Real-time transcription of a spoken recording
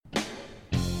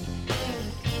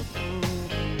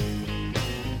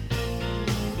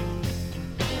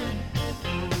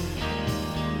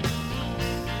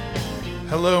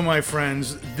Hello, my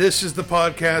friends. This is the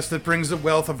podcast that brings the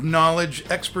wealth of knowledge,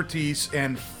 expertise,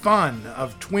 and fun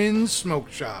of Twin Smoke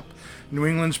Shop, New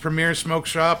England's premier smoke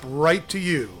shop, right to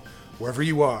you, wherever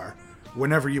you are,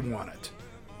 whenever you want it.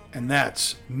 And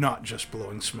that's not just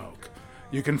blowing smoke.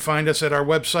 You can find us at our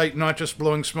website,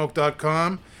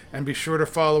 notjustblowingsmoke.com, and be sure to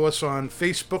follow us on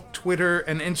Facebook, Twitter,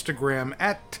 and Instagram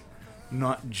at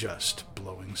Not Just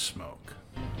Blowing Smoke.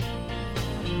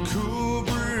 Cool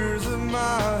breeze in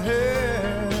my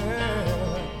head,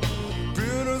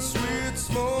 bittersweet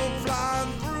smoke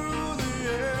flying through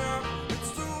the air.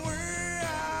 It's the way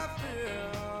I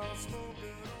feel,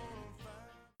 smoking on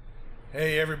fire.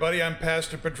 Hey everybody, I'm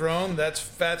Pastor Padron. That's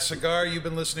Fat Cigar you've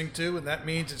been listening to, and that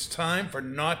means it's time for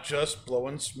Not Just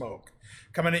Blowing Smoke.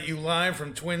 Coming at you live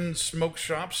from Twin Smoke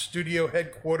Shop's studio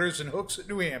headquarters in Hooksett,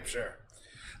 New Hampshire.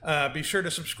 Be sure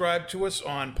to subscribe to us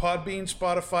on Podbean,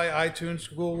 Spotify, iTunes,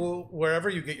 Google, wherever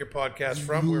you get your podcast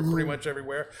from. We're pretty much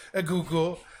everywhere.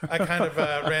 Google. I kind of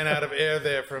ran out of air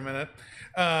there for a minute.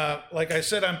 Like I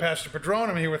said, I'm Pastor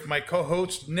Padron. I'm here with my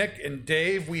co-hosts, Nick and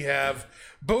Dave. We have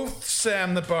both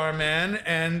Sam the Barman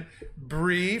and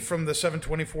Bree from the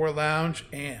 724 Lounge.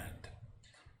 And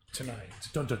tonight,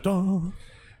 Dun, dun, dun.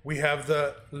 we have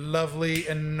the lovely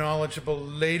and knowledgeable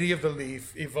Lady of the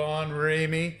Leaf, Yvonne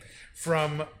Ramey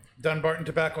from Dunbarton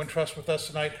Tobacco and Trust with us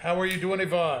tonight. How are you doing,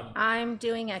 Yvonne? I'm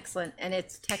doing excellent, and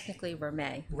it's technically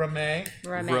Ramey. Ramey?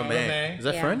 Ramey. Is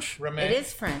that Yeah. French? Ramey? It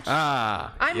is French.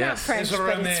 Ah, I'm not yes. French, It's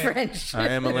but it's Ramey. French. I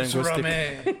am a It's linguistic.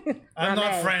 Ramey. I'm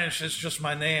not Ramey. French. It's just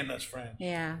my name that's French.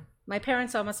 Yeah. My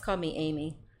parents almost called me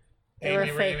Amy. They Amy were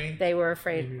afraid. Ramey? They were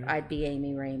afraid I'd be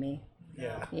Amy Ramey.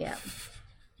 Yeah. Yeah.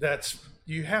 That's,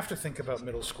 you have to think about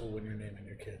middle school when you're naming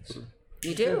your kids.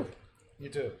 You do. You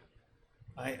do.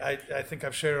 I think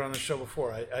I've shared it on the show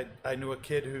before. I knew a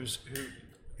kid who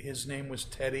his name was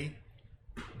Teddy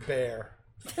Bear.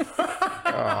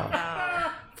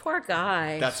 Poor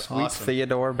guy. That's Sweet awesome.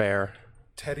 Theodore Bear.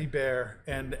 Teddy Bear,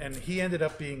 and he ended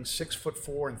up being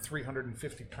 6'4" and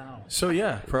 350 pounds. So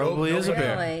yeah, probably is a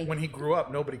bear. Really? When he grew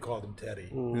up, nobody called him Teddy.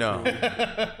 No.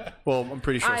 Well, I'm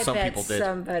pretty sure I some bet people did.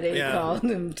 somebody Yeah. called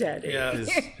him Teddy. Yeah,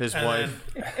 His and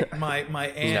wife. then my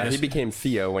Yeah, aunt, he became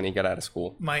Theo when he got out of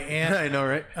school. my I aunt know,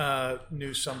 right?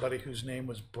 knew somebody whose name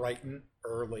was Brighton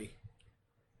Early.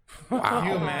 Can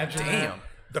you imagine that?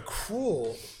 The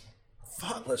cruel,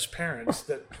 thoughtless parents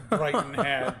that Brighton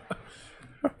had.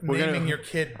 Naming your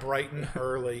kid Brighton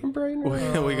Early.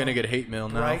 We're gonna get hate mail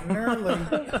now. Bright and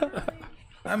early.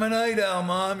 I'm a night owl,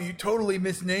 Mom. You totally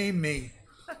misnamed me.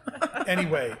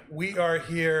 Anyway, we are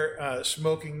here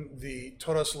smoking the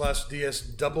Todos Los Dias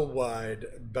Double Wide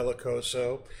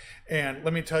Bellicoso. And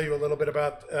let me tell you a little bit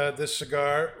about this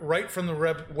cigar. Right from the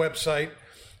website,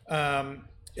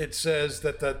 it says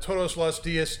that the Todos Los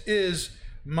Dias is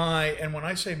my, and when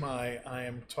I say my, I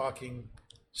am talking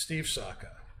Steve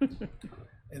Saka.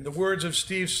 In the words of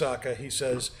Steve Saka, he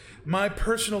says, my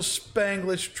personal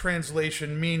Spanglish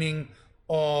translation meaning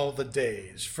all the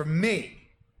days. For me,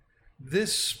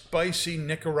 this spicy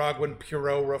Nicaraguan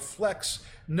Puro reflects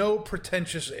no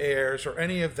pretentious airs or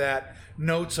any of that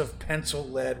notes of pencil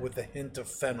lead with a hint of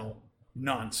fennel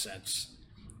nonsense.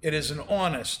 It is an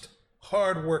honest,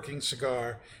 hard-working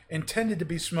cigar intended to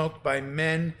be smoked by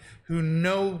men who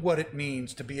know what it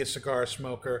means to be a cigar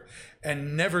smoker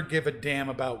and never give a damn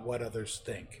about what others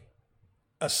think.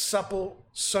 A supple,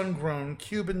 sun-grown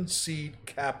Cuban seed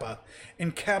capa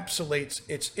encapsulates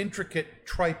its intricate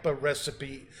tripa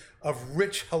recipe of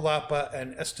rich jalapa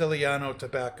and Esteliano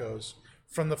tobaccos.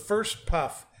 From the first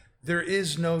puff, there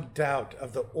is no doubt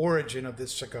of the origin of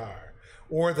this cigar,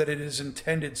 or that it is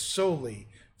intended solely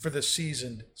for the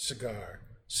seasoned cigar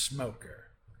smoker.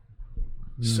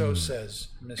 So says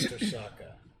Mr.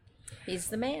 Saka. He's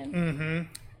the man.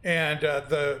 And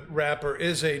the wrapper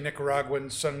is a Nicaraguan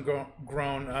sun-grown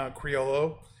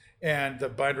Criollo, and the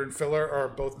binder and filler are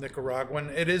both Nicaraguan.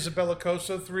 It is a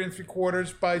Bellicoso 3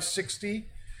 3/4 by 60.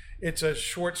 It's a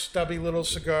short, stubby little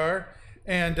cigar.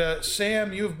 And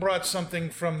Sam, you've brought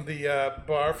something from the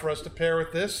bar for us to pair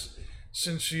with this,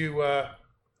 since you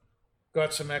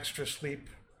got some extra sleep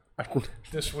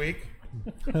this week,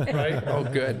 right? Oh,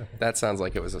 good. That sounds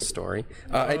like it was a story.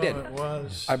 I did. It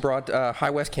was. I brought High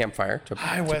West Campfire to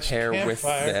High West pair with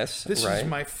Campfire. this. This right? is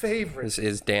my favorite. This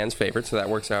is Dan's favorite, so that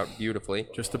works out beautifully.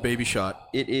 Just a baby shot.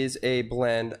 It is a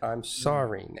blend. I'm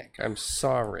sorry, Nick. I'm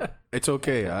sorry. It's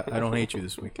okay. I don't hate you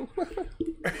this week.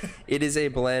 It is a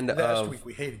blend Last of week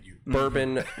we hated you.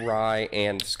 bourbon, rye,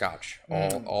 and scotch.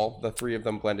 All the three of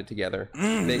them blended together.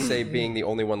 They say being the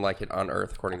only one like it on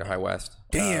Earth, according to High West.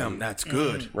 Damn, that's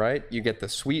good. Right? You get the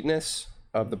sweetness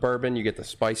of the bourbon, you get the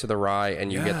spice of the rye,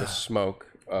 and you get the smoke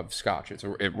of Scotch.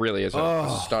 It really is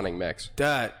a stunning mix.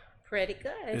 That Pretty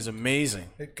good. is amazing.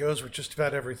 It goes with just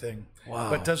about everything. Wow.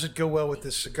 But does it go well with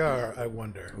this cigar, I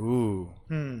wonder? Ooh.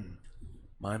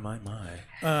 My.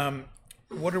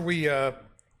 What are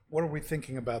we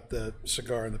thinking about the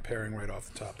cigar and the pairing right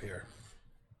off the top here?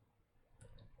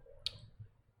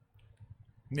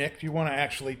 Nick, do you want to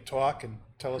actually talk and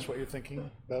tell us what you're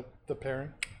thinking about the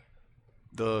pairing?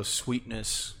 The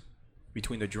sweetness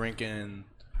between the drink and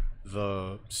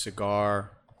the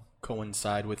cigar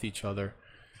coincide with each other.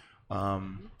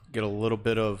 Get a little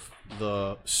bit of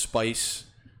the spice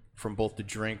from both the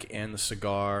drink and the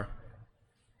cigar.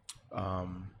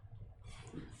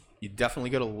 You definitely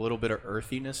get a little bit of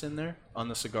earthiness in there on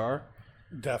the cigar.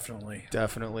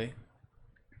 Definitely.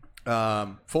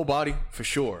 Full body for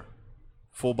sure.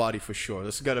 Full body for sure.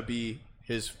 This has got to be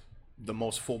the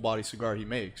most full body cigar he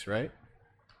makes, right?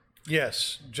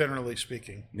 Yes, generally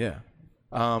speaking. Yeah.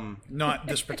 Not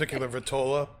this particular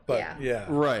Vitola, but yeah.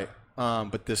 Right.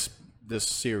 But this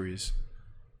series,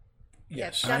 Yeah,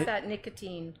 it's got that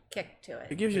nicotine kick to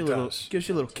it it. gives you a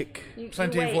little kick.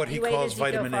 Plenty of what he calls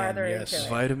vitamin N, yes.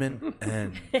 Vitamin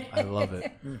N. I love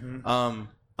it.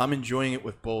 I'm enjoying it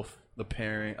with both the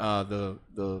pairing, the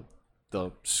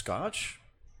Scotch,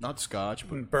 not Scotch,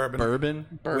 but Bourbon. Bourbon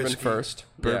Whiskey. first.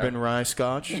 bourbon rye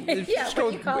Scotch, Yeah, what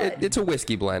do you call it? It's a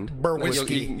whiskey blend.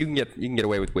 Whiskey. You can get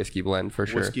away with whiskey blend for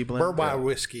sure. whiskey blend. Bourbon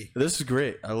whiskey. This is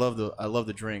great. I love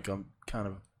the drink. I'm kind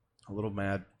of a little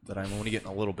mad that I'm only getting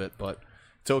a little bit, but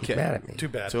it's okay. Mad at me. Too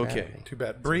bad. It's okay. Too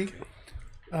bad. Bree,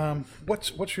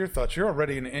 what's your thoughts? You're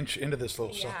already an inch into this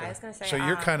little Yeah, sucker. I was gonna say, so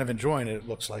you're kind of enjoying it. It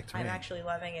looks like to I'm me. actually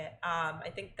loving it.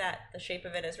 I think that the shape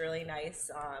of it is really nice.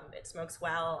 It smokes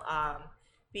well.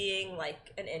 Being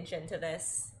like an inch into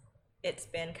this, it's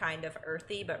been kind of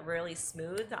earthy but really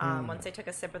smooth. Once I took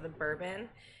a sip of the bourbon,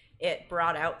 it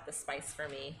brought out the spice for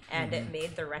me, and it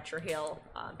made the retrohale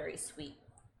very sweet.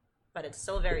 But it's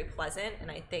still very pleasant, and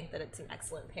I think that it's an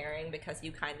excellent pairing because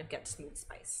you kind of get smooth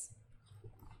spice.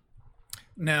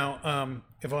 Now,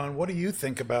 Yvonne, what do you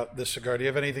think about this cigar? Do you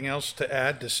have anything else to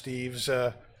add to Steve's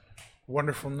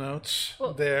wonderful notes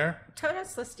there?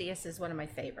 Todos Los Dias is one of my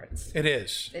favorites. It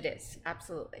is. It is,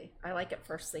 absolutely. I like it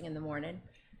first thing in the morning.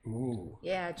 Ooh.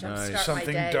 Yeah, jumpstart my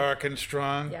Something day. dark and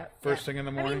strong Yeah, first yeah. thing in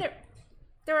the I morning. mean,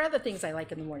 there are other things I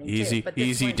like in the morning Easy, too. But this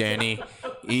easy, one's- Danny.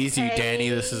 Easy, Danny.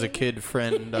 This is a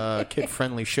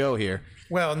kid-friendly show here.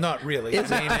 Well, not really. I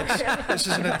mean, this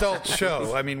is an adult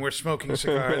show. I mean, we're smoking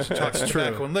cigars, talking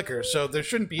tobacco and liquor, so there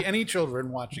shouldn't be any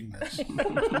children watching this.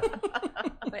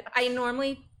 But I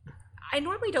normally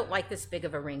don't like this big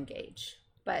of a ring gauge.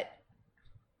 But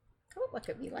don't look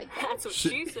at me like that. That's what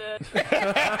she said.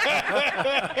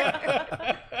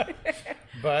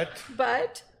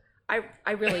 But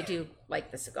I really do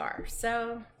like the cigar.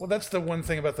 So well, that's the one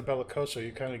thing about the Bellicoso.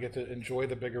 You kind of get to enjoy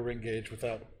the bigger ring gauge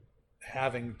without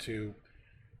having to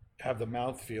have the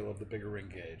mouthfeel of the bigger ring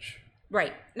gauge.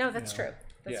 right, no, that's true.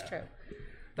 That's yeah. true.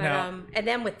 But Now- and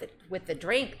then with the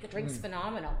drink's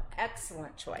phenomenal.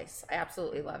 Excellent choice. I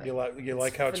absolutely love it. You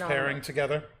like how it's phenomenal. pairing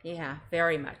together? Yeah,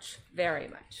 very much, very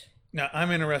much. Now, I'm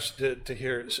interested to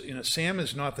hear. You know, Sam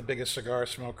is not the biggest cigar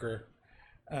smoker.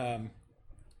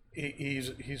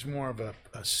 He's more of a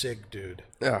cig dude.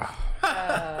 You've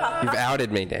outed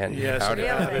me, Dan. You've Yes, outed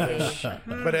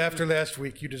me. Really. But after last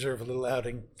week, you deserve a little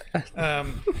outing.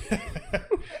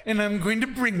 And I'm going to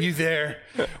bring you there.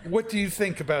 What do you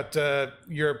think about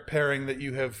your pairing that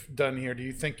you have done here? Do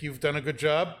you think you've done a good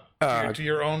job to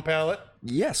your own palate?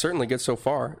 Yeah, certainly good so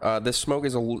far. This smoke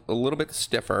is a little bit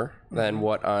stiffer than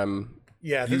what I'm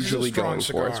Yeah, this usually is a strong going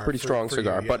cigar for. It's a pretty for strong you,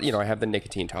 cigar, but yes. you know I have the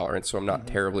nicotine tolerance, so I'm not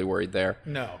terribly worried there.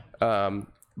 No.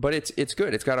 But it's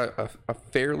good. It's got a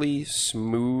fairly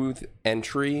smooth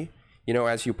entry, you know,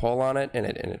 as you pull on it, and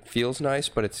it feels nice.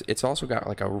 But it's also got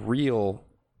like a real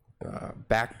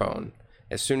backbone.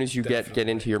 As soon as you get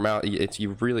into your mouth,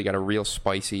 you've really got a real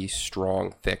spicy,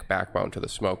 strong, thick backbone to the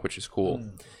smoke, which is cool.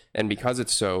 And because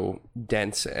it's so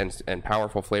dense and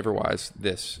powerful flavor wise,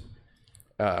 this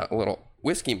little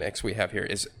whiskey mix we have here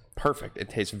is perfect. It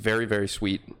tastes very, very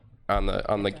sweet on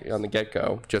the get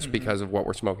go, just because of what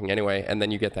we're smoking anyway, and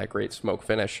then you get that great smoke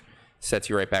finish, sets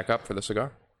you right back up for the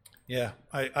cigar. Yeah,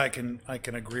 I can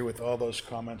agree with all those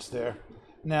comments there.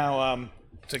 Now,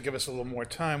 to give us a little more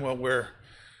time while we're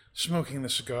smoking the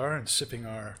cigar and sipping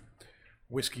our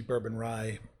whiskey bourbon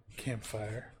rye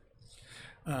campfire,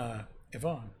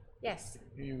 Yvonne, Yes,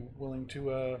 are you willing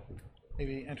to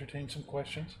maybe entertain some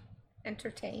questions?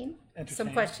 entertain some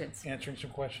Entertain- questions. Answering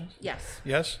some questions. Yes.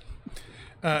 Yes.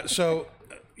 So,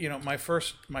 you know, my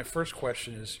first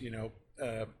question is, you know,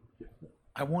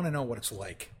 I want to know what it's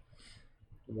like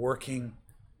working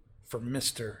for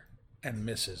Mr. and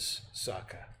Mrs.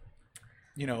 Saka.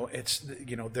 It's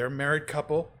they're a married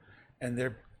couple, and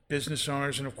they're business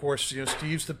owners, and of course,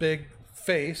 Steve's the big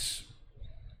face,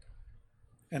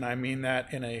 and I mean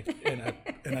that in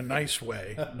a nice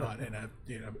way, not in a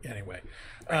anyway.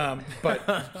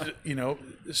 But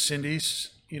Cindy's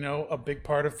a big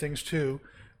part of things too,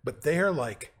 but they are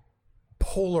like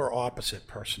polar opposite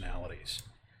personalities,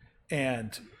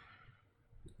 and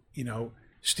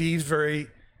Steve's very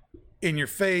in your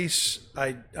face.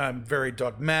 I'm very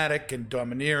dogmatic and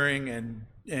domineering, and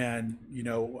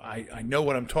I know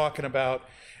what I'm talking about.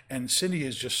 And Cindy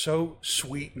is just so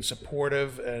sweet and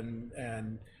supportive,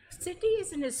 and Cindy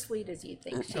isn't as sweet as you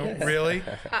think she is. really,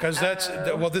 because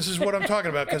this is what I'm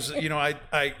talking about. Because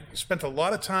I spent a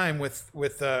lot of time with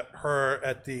her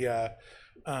at the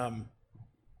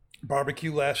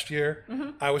barbecue last year.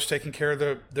 I was taking care of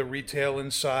the retail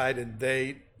inside, and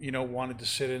they wanted to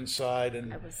sit inside,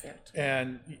 and I was there too.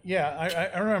 and yeah,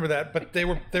 I remember that. But they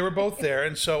were both there,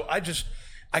 and so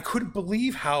I couldn't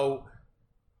believe how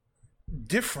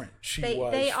different she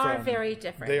was. They are very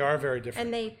different. They are very different,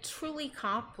 and they truly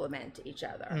complement each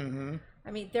other.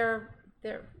 I mean, they're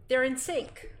in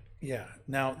sync. yeah.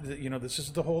 Now this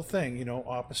is the whole thing.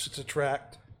 Opposites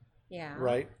attract, Yeah.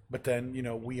 right? But then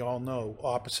we all know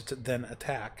opposites then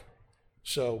attack.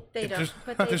 So They don't, there's,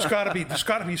 but they there's don't.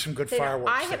 got to be some good They don't-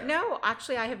 fireworks. I have there. no.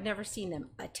 Actually, I have never seen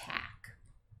them attack.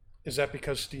 Is that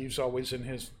because Steve's always in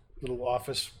his little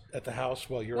office at the house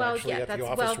while you're Well, actually yeah, at the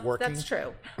that's office working? that's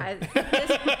true. At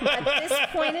this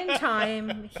point in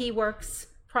time, he works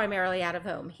primarily out of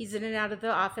home. He's in and out of the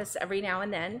office every now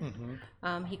and then.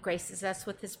 He graces us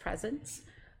with his presence,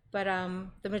 but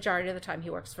the majority of the time he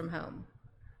works from home.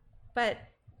 But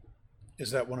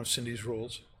Is that one of Cindy's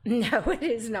rules? no, it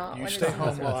is not. You One of stay his-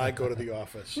 home while I go to the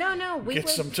office. No, we Get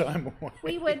would. some time away.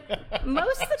 We would.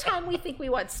 Most of the time, we think we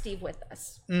want Steve with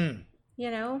us. When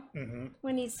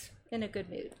he's in a good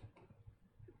mood.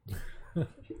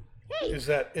 Hey, Is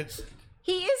that it's?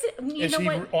 he is. You Is know he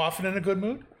what? often in a good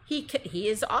mood? He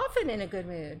is often in a good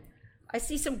mood. I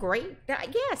see some great.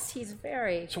 Yes, he's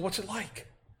very. So what's it like?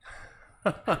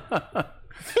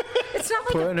 It's not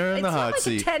like Putting her in it's the not hot like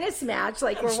seat. a tennis match.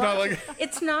 Like we're It's not watching. like-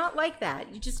 It's not like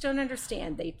that. You just don't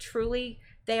understand.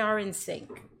 They are in sync,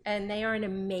 and they are an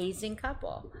amazing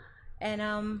couple. And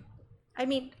I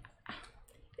mean,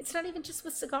 it's not even just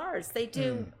with cigars. They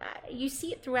do. You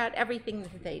see it throughout everything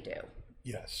that they do.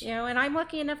 Yes. And I'm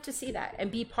lucky enough to see that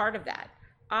and be part of that.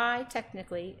 I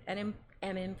technically am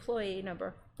employee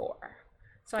number 4,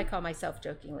 so I call myself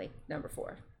jokingly number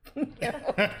 4.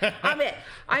 I'm it.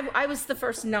 I was the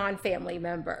first non-family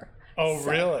member. Oh,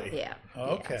 So, really? Yeah.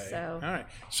 Okay. Yeah, so All right.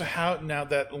 So how now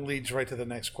that leads right to the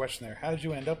next question there. How did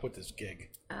you end up with this gig?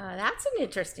 that's an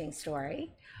interesting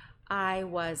story. I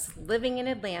was living in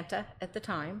Atlanta at the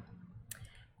time.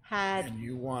 And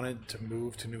you wanted to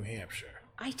move to New Hampshire.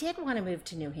 I did want to move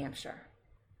to New Hampshire.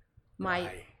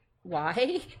 Why?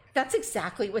 Why? That's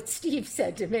exactly what Steve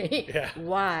said to me. Yeah.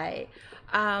 Why?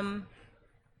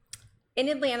 In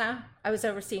Atlanta, I was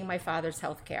overseeing my father's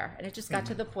health care, and it just got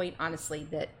to the point, honestly,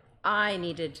 that I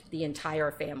needed the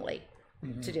entire family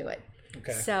to do it.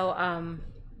 Okay. So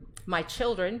my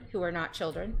children, who are not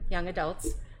children, young adults,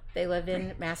 they live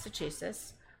in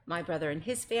Massachusetts. My brother and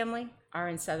his family are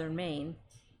in southern Maine.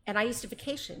 And I used to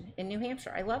vacation in New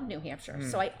Hampshire. I love New Hampshire.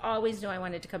 So I always knew I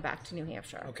wanted to come back to New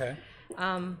Hampshire. Okay.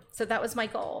 So that was my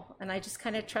goal. And I just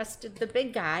kind of trusted the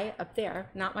big guy up there,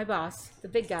 not my boss, the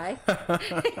big guy,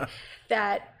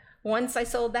 that once I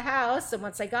sold the house and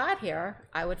once I got here,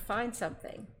 I would find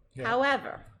something. Yeah.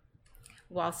 However,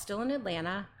 while still in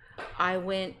Atlanta, I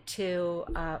went to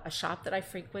a shop that I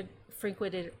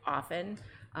frequented often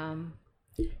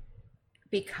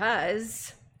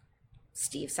because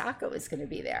Steve Saka was going to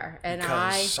be there. And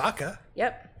Saka.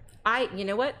 Yep. You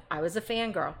know what? I was a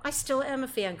fangirl. I still am a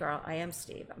fangirl. I am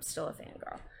Steve. I'm still a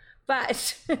fangirl.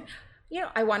 But,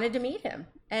 I wanted to meet him.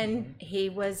 And he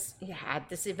had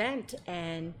this event.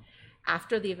 And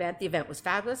after the event was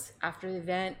fabulous. After the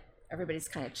event, everybody's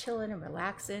kind of chilling and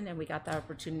relaxing. And we got the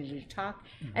opportunity to talk.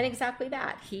 And exactly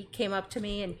that. He came up to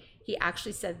me and he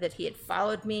actually said that he had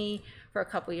followed me for a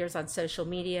couple years on social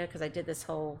media because I did this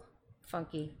whole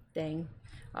funky thing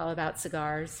all about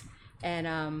cigars.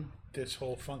 And This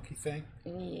whole funky thing.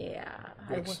 yeah,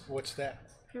 What's that?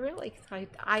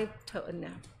 I totally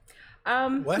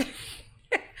know. What?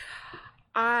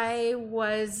 I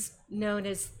was known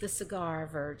as the cigar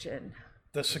virgin.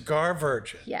 The cigar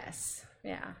virgin. Yes,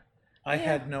 yeah. I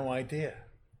had no idea.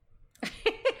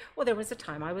 Well, there was a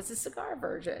time I was a cigar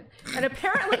virgin, and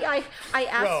apparently I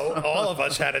asked. Well, all of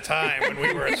us had a time when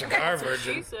we were a cigar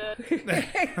virgin.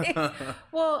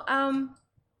 Well,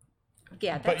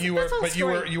 yeah. That's, But you were, that's a whole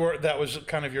story. you were. That was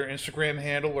kind of your Instagram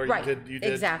handle, where Right. you did.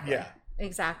 Exactly. Yeah.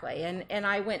 Exactly. And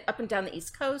I went up and down the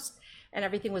East Coast, and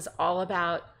everything was all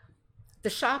about the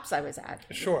shops I was at.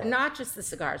 Sure. Not just the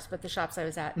cigars, but the shops I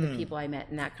was at, the people I met,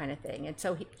 and that kind of thing. And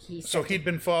so he So said, he'd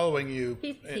been following you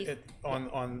He- on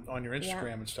your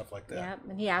Instagram and stuff like that. yeah,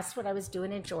 and he asked what I was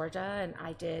doing in Georgia, and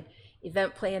I did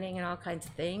event planning and all kinds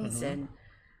of things. Mm-hmm. And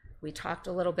we talked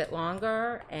a little bit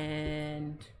longer,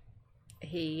 and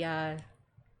he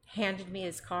handed me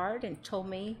his card and told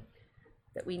me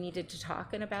that we needed to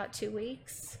talk in about 2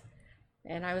 weeks.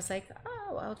 And I was like,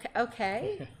 oh,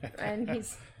 okay. And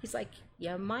he's like,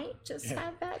 you might just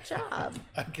have that job.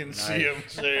 I can see him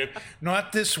saying,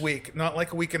 "Not this week, not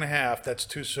like a week and a half. That's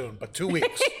too soon. But 2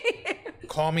 weeks.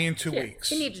 Call me in 2 weeks.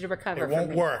 He needed to recover It from won't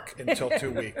me. work until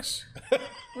 2 weeks."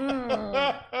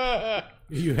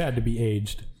 You had to be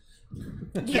aged.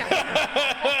 Yeah.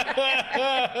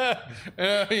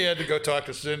 He had to go talk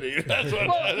to Cindy. That's what.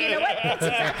 Well, you know what? That's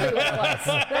exactly what it was.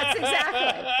 That's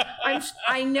exactly.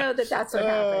 I know that's what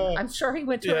happened. I'm sure he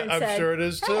went to her Yeah, and I'm said, sure it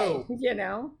is "Hey," too. you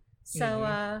know.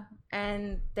 So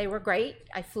and they were great.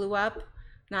 I flew up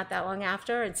not that long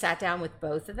after and sat down with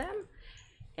both of them,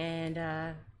 and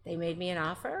they made me an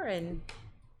offer, and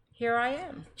here I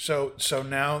am. So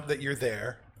now that you're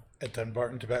there at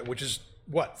Dunbarton Tobacco, which is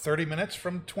what, 30 minutes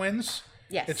from Twins?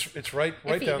 Yes. It's right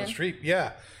down the even. street.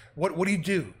 Yeah. What do you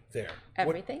do there? What-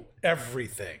 Everything.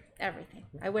 everything. Everything.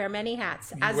 I wear many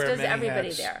hats, You as wear does many everybody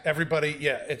hats. there. Everybody,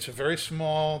 yeah. It's a very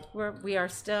small. We are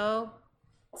still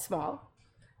small.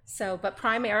 So, but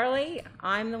primarily,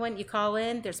 I'm the one you call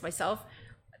in. There's myself.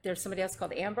 There's somebody else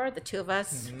called Amber. The two of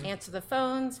us answer the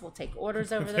phones. We'll take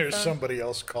orders over the There's phone. somebody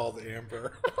else called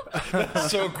Amber.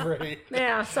 That's so great.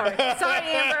 Yeah, sorry,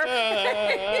 Amber.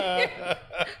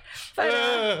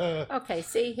 But okay,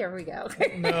 see, here we go.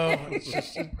 No, it's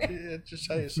just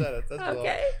how you said it. That's all.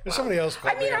 Okay. There's somebody else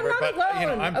called I mean, I'm Amber, not but you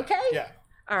know, alone, I'm okay? Yeah.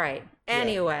 All right.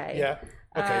 Anyway. Yeah.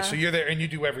 Okay, so you're there and you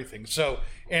do everything. So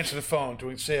answer the phone,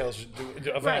 doing sales,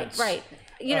 do events. Right.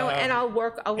 You know, and I'll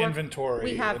work. inventory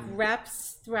We have and-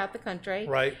 reps throughout the country.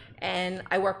 Right. And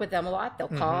I work with them a lot. They'll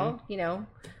call. You know,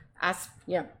 ask.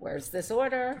 Where's this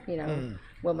order? You know,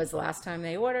 when was the last time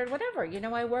they ordered? Whatever. You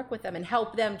know, I work with them and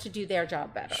help them to do their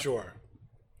job better. Sure.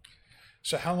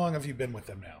 So how long have you been with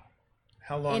them now?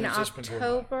 How long In has this been going on?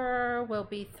 October will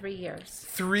be 3 years.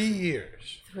 3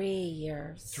 years. 3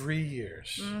 years. 3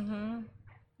 years. Mm-hmm.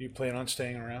 You plan on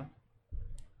staying around?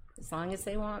 As long as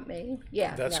they want me.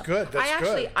 Yeah. That's no. good. That's I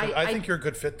actually, good. I think you're a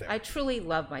good fit there. I truly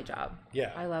love my job.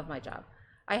 Yeah. I love my job.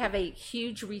 I have a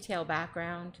huge retail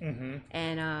background,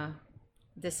 and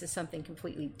this is something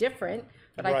completely different,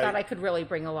 but I Right. thought I could really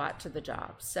bring a lot to the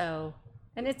job. So,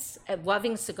 and it's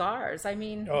loving cigars. I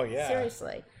mean, Oh, yeah.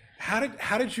 seriously.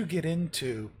 How did you get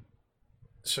into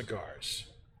cigars?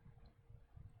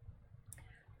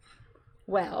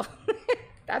 Well,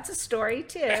 that's a story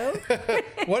too.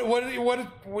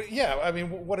 What yeah, I mean,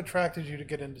 what attracted you to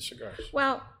get into cigars?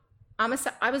 Well, I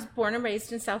was born and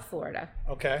raised in South Florida.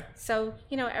 Okay. So,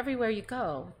 you know, everywhere you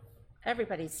go,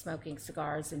 everybody's smoking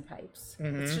cigars and pipes.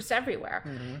 It's just everywhere.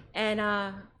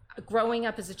 And growing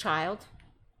up as a child,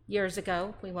 years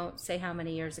ago, we won't say how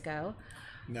many years ago,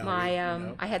 No.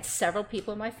 I had several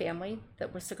people in my family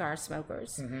that were cigar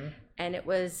smokers. And it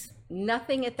was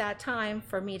nothing at that time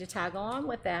for me to tag along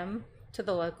with them to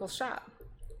the local shop,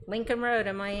 Lincoln Road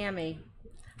in Miami.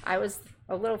 I was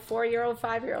a little 4-year-old,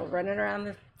 5-year-old running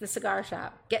around the cigar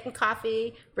shop, getting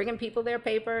coffee, bringing people their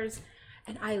papers.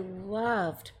 And I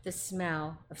loved the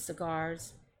smell of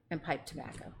cigars and pipe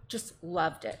tobacco. Just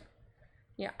loved it.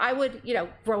 You know, I would,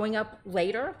 growing up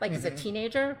later, like as a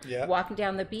teenager, Yeah. walking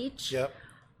down the beach, Yep.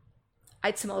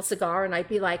 I'd smell a cigar and I'd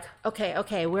be like,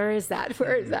 okay, where is that?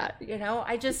 Where is that? You know,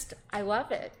 I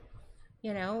love it,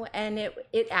 and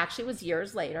it actually was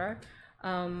years later.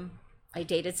 I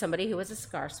dated somebody who was a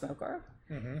cigar smoker,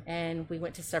 and we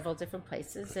went to several different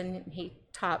places, and he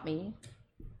taught me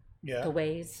Yeah. the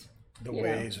ways, The you know,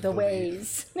 ways of the the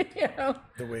ways,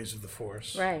 The ways of the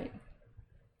force. right.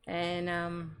 And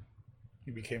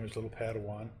You became his little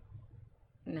Padawan.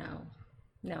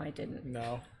 no, I didn't.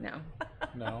 No. No,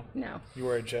 No. no. You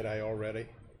were a Jedi already.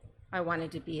 I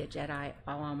wanted to be a Jedi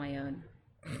all on my own.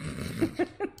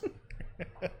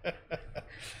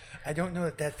 I don't know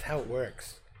if that's how it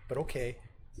works, but okay.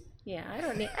 Yeah, I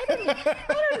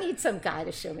don't need some guy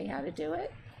to show me how to do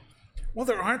it. Well,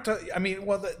 there aren't. I mean,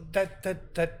 well,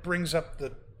 that brings up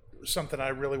something I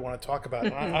really want to talk about.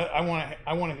 And I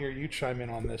want to hear you chime in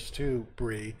on this too,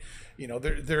 Bree. You know,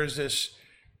 there's this,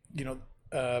 you know,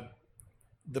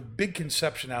 the big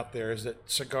conception out there is that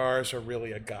cigars are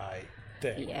really a guy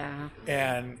thing. Yeah.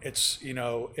 And it's, you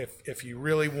know, if you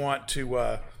really want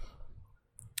to,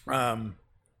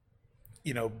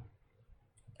 you know,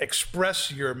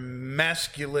 express your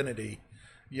masculinity,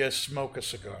 you smoke a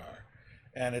cigar.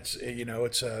 And it's, you know,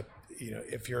 it's a, you know,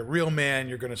 if you're a real man,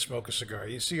 you're going to smoke a cigar.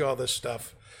 You see all this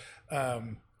stuff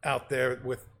out there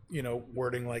with, you know,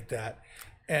 wording like that.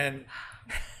 And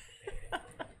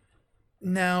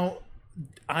now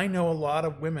I know a lot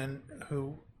of women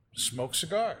who smoke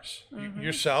cigars.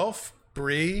 Yourself,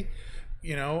 Bree,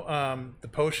 you know, the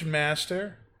Potion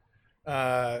Master,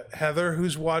 Heather,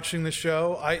 who's watching the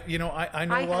show. I know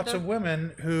Hi, lots Heather. of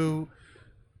women who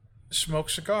smoke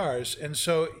cigars. And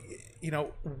so, you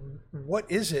know, what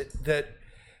is it that,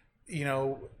 you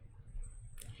know,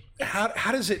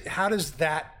 how does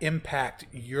that impact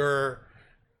your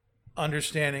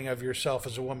understanding of yourself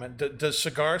as a woman? Does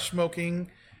cigar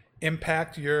smoking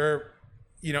impact your,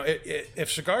 you know,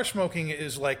 if cigar smoking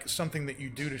is like something that you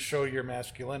do to show your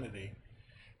masculinity,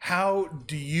 how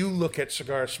do you look at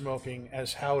cigar smoking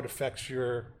as how it affects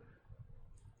your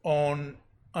own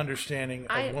understanding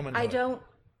of womanhood? I don't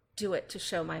do it to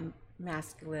show my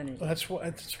masculinity. That's what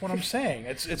I'm saying.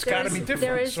 It's got to be different.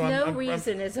 There is So no I'm-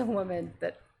 reason as a woman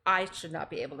that I should not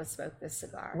be able to smoke this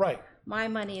cigar. Right. My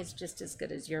money is just as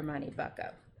good as your money,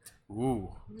 bucko. Ooh,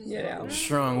 You know.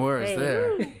 Strong words Hey,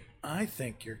 there. woo. I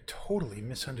think you're totally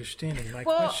misunderstanding my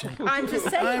Well, question. I'm just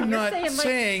saying. I'm you're not saying, like,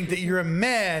 saying that you're a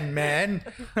man.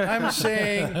 I'm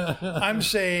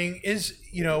saying is,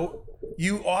 you know,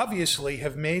 you obviously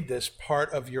have made this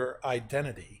part of your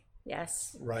identity,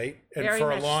 Yes. right? And Very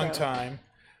for a much long so. time,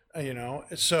 you know.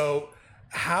 So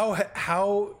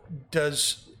how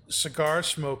does cigar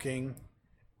smoking,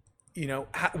 you know,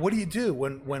 what do you do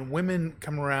when women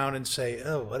come around and say,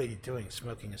 "Oh, what are you doing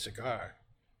smoking a cigar?"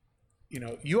 You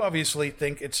know, you obviously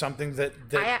think it's something that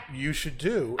you should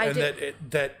do, I and do.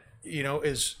 that you know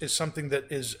is something that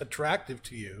is attractive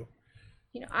to you.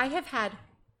 You know, I have had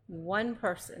one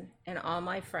person and all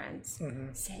my friends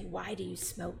Mm-hmm. say, "Why do you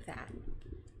smoke that?"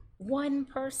 One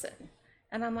person.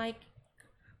 And I'm like,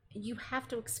 you have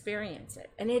to experience it.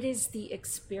 And it is the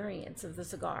experience of the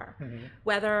cigar. Mm-hmm.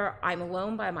 Whether I'm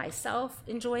alone by myself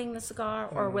enjoying the cigar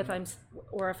or Mm-hmm.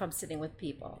 or if I'm sitting with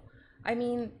people. I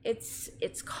mean, it's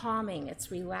calming,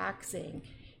 it's relaxing.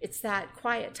 It's that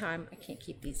quiet time. I can't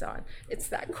keep these on. It's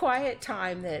that quiet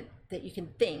time that you can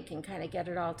think and kind of get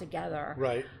it all together.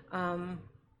 Right.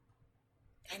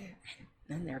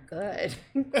 And they're good.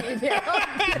 You know?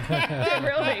 They're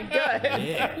really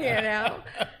good. You know?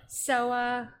 So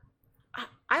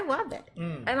I love it.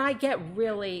 And I get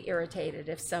really irritated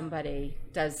if somebody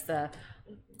does the,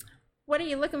 "What are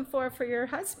you looking for your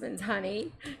husband,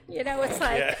 honey?" You know, it's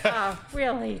like, oh,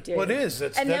 really, dude. Well, it is.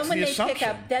 That's and then when the they assumption.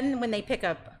 pick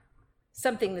up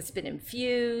something that's been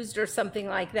infused or something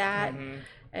like that,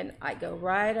 and I go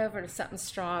right over to something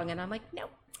strong, and I'm like, no,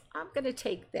 I'm gonna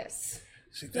take this.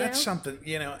 See, that's know? something,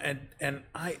 you know, and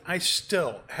I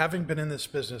still, having been in this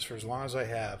business for as long as I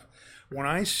have, when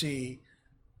I see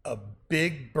a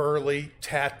big, burly,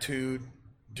 tattooed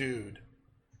dude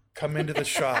come into the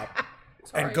shop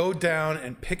and go down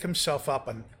and pick himself up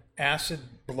an acid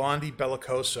Blondie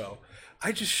Bellicoso,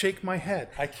 I just shake my head.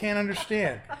 I can't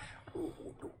understand.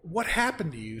 What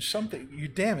happened to you? Something you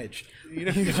damaged. You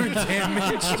know,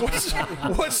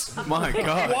 what's my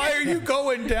God. Why are you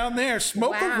going down there?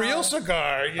 Smoke a Wow. real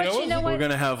cigar. You But know. you know what? We're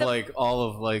gonna have like all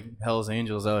of like Hell's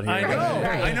Angels out here. I know,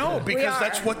 Right. I know, We because are.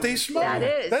 that's what they smoke. That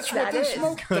is, That's what that they is.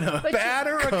 smoke. The But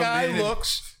badder a guy in and-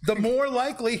 looks, the more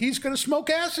likely he's going to smoke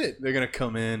acid. They're gonna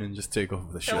come in and just take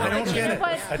over the show. I don't But you get know it.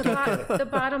 what? I don't get it. The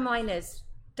bottom line is,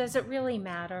 does it really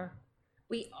matter?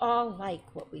 We all like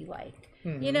what we like.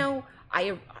 Mm-hmm. You know,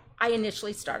 I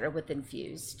initially started with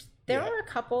infused. There Yeah. are a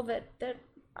couple that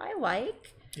I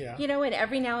like. Yeah. You know, and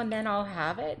every now and then I'll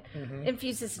have it.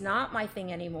 Infused is not my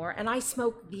thing anymore, and I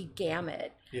smoke the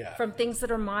gamut. Yeah. From things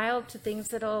that are mild to things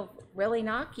that'll really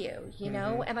knock you, you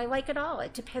know, and I like it all.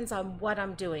 It depends on what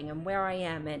I'm doing and where I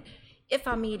am and if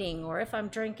I'm eating or if I'm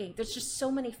drinking. There's just so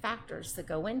many factors that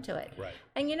go into it. Right.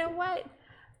 And you know what?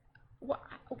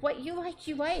 What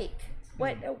you like.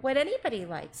 What anybody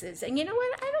likes is, and you know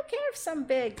what? I don't care if some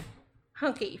big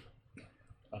hunky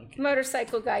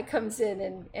motorcycle guy comes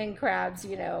in and grabs,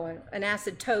 you know, an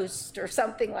acid toast or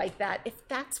something like that. If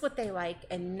that's what they like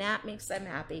and that makes them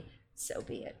happy, so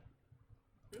be it.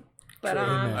 But I'm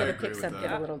I gonna agree pick with something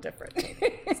that. a little different.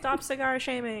 Stop cigar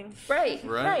shaming. right,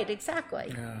 Right. right,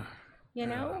 exactly. You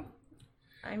know,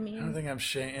 I I don't mean, think I'm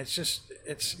saying it's just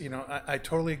it's I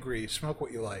totally agree. Smoke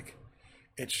what you like.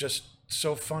 It's just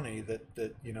so funny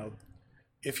that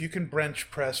if you can bench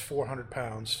press 400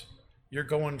 pounds, you're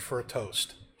going for a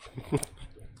toast.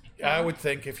 I would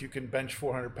think if you can bench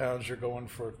 400 pounds, you're going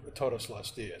for a Todos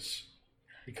Los Dias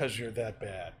because you're that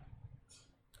bad.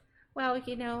 well,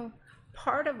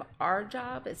 part of our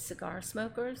job as cigar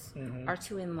smokers are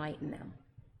to enlighten them.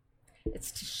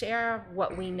 It's to share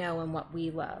what we know and what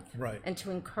we love, Right. and to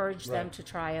encourage them Right. to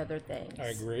try other things. I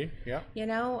agree. Yeah.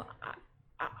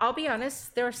 I'll be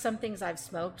honest, there are some things I've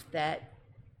smoked that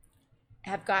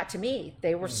have got to me.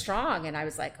 They were strong, and I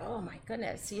was like, oh my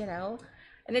goodness,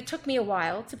 And it took me a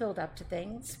while to build up to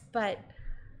things, but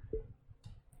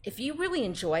if you really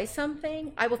enjoy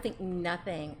something, I will think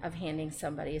nothing of handing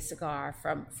somebody a cigar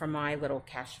from my little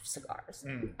cache of cigars.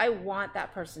 I want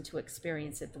that person to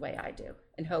experience it the way I do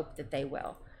and hope that they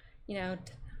will.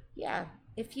 Yeah,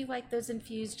 if you like those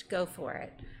infused, go for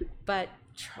it. But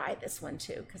try this one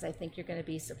too, because I think you're going to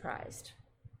be surprised.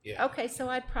 Yeah. Okay, so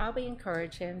I'd probably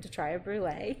encourage him to try a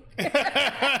brulee.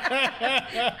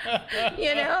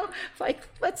 Like,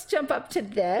 let's jump up to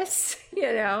this,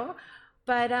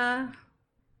 But, yeah,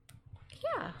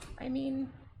 I mean,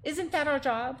 isn't that our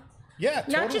job? Yeah.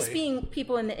 Totally. Not just being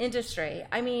people in the industry.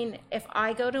 I mean, if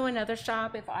I go to another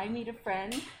shop, if I meet a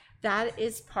friend, that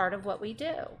is part of what we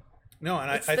do. No,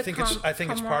 and I the think it's part of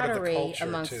the camaraderie culture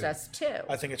amongst too. us too.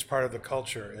 I think it's part of the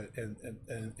culture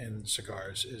in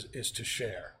cigars is to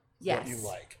share what you Yes.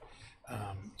 like.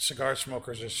 Cigar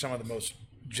smokers are some of the most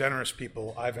generous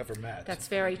people I've ever met. That's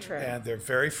very true. And they're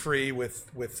very free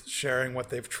with sharing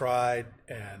what they've tried,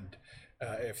 and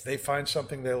if they find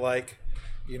something they like,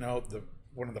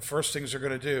 one of the first things they're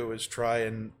going to do is try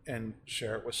and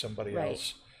share it with somebody Right.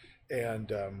 else,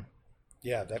 and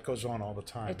yeah, that goes on all the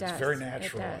time. It does. It's very It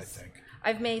natural, I does. think.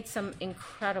 I've made some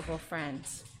incredible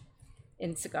friends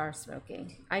in cigar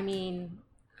smoking. I mean,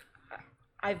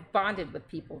 I've bonded with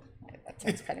people. That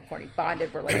sounds kind of corny.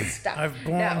 Bonded, we're like stuck. I've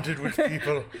No. bonded with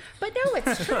people. But no,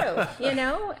 it's true,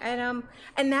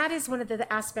 and that is one of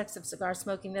the aspects of cigar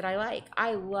smoking that I like.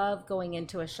 I love going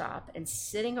into a shop and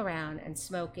sitting around and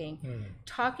smoking,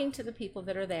 talking to the people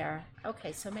that are there.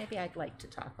 Okay, so maybe I'd like to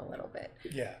talk a little bit.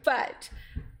 Yeah. But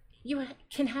you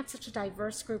can have such a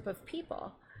diverse group of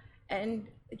people, and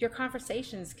your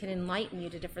conversations can enlighten you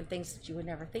to different things that you would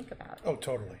never think about. Oh,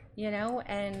 totally.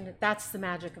 And that's the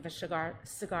magic of a cigar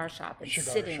shop. And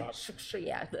Cigar sitting, shop.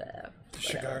 yeah,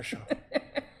 Cigar shop.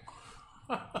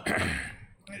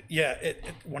 Yeah,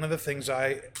 one of the things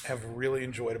I have really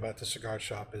enjoyed about the cigar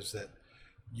shop is that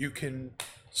you can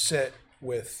sit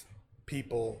with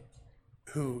people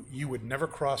who you would never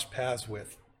cross paths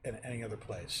with in any other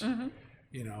place.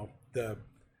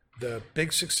 The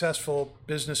big successful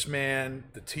businessman,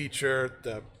 the teacher,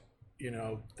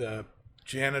 the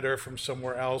janitor from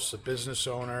somewhere else, the business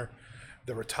owner,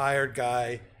 the retired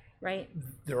guy. right.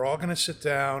 They're all going to sit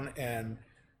down, and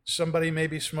somebody may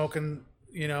be smoking,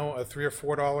 a $3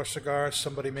 or $4 cigar.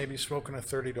 Somebody may be smoking a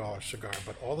 $30 cigar.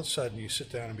 But all of a sudden, you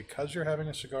sit down, and because you're having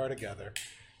a cigar together,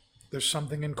 there's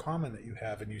something in common that you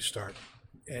have, and you start.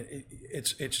 And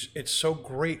it's so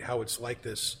great how it's like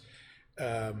this.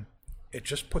 It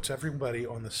just puts everybody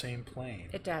on the same plane.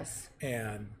 It does.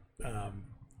 And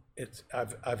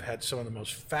I've had some of the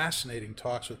most fascinating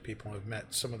talks with people. I've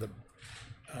met some of the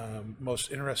most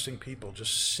interesting people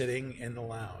just sitting in the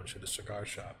lounge at a cigar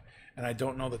shop, and I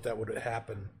don't know that would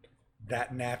happen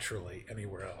that naturally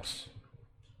anywhere else.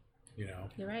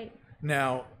 You're right.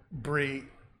 Now, Bree,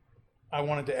 I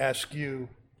wanted to ask you,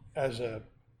 as a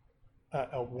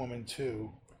woman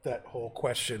too, that whole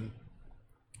question.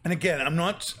 And again, I'm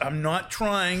not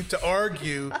trying to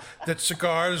argue that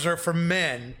cigars are for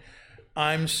men.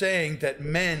 I'm saying that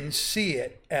men see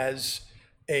it as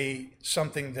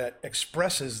something that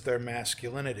expresses their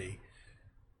masculinity.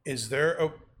 Is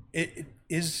there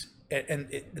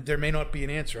there may not be an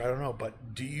answer, I don't know,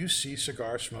 but do you see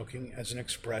cigar smoking as an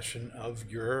expression of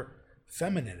your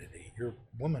femininity, your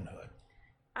womanhood?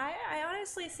 I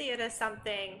honestly see it as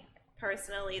something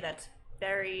personally that's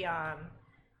very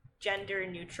gender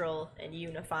neutral and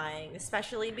unifying,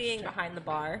 especially being behind the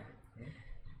bar,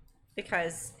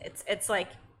 because it's like,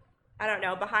 I don't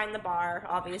know, behind the bar,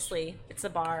 obviously it's a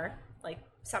bar. Like,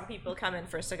 some people come in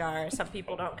for cigars, some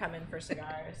people don't come in for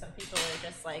cigars, some people are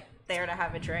just like there to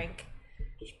have a drink,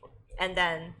 and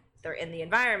then they're in the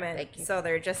environment, Thank you. so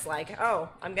they're just like, oh,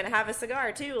 I'm gonna have a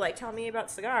cigar too, like tell me about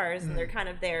cigars, and they're kind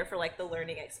of there for like the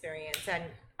learning experience. And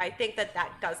I think that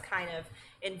does kind of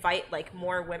invite like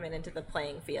more women into the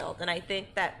playing field. And I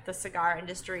think that the cigar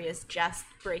industry is just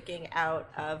breaking out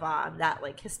of that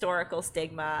like historical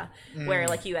stigma where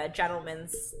like you had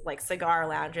gentlemen's like cigar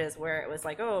lounges where it was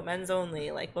like, oh, men's only,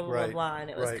 like blah blah Right, blah blah,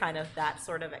 and it was right. kind of that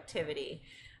sort of activity.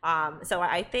 So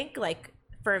I think like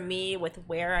for me, with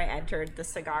where I entered the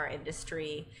cigar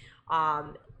industry,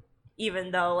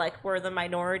 even though like we're the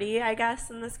minority, I guess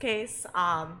in this case,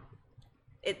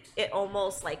 it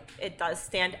almost like it does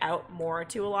stand out more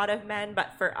to a lot of men,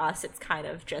 but for us it's kind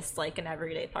of just like an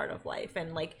everyday part of life.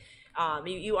 And like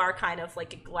you are kind of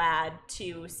like glad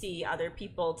to see other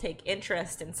people take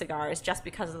interest in cigars just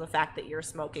because of the fact that you're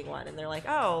smoking one, and they're like,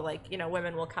 oh, like, you know,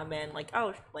 women will come in like,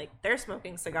 oh, like they're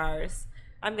smoking cigars,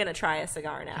 I'm gonna try a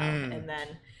cigar now. And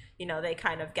then, you know, they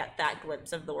kind of get that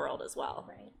glimpse of the world as well.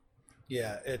 Right.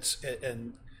 Yeah,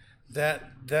 and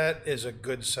that is a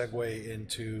good segue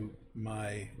into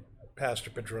my Pastor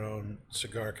Padron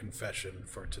cigar confession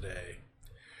for today.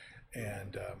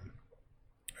 And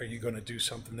are you going to do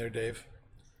something there, Dave?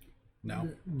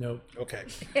 No. Nope. Okay.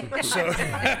 So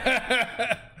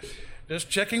just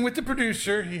checking with the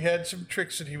producer. He had some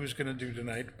tricks that he was going to do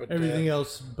tonight, but Everything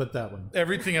else but that one.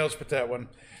 everything else but that one.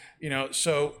 You know,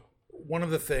 so one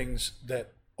of the things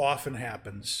that often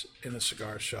happens in the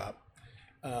cigar shop,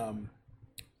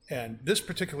 and this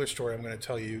particular story I'm going to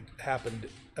tell you happened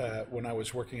when I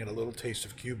was working at a Little Taste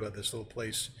of Cuba, this little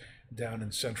place down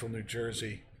in central New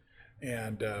Jersey.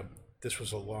 And this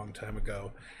was a long time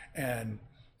ago. And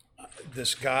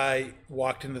this guy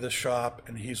walked into the shop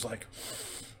and he's like,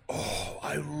 oh,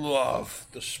 I love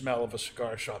the smell of a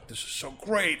cigar shop. This is so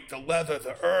great. The leather,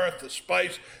 the earth, the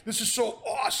spice. This is so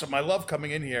awesome. I love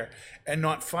coming in here. And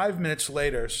not 5 minutes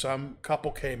later, some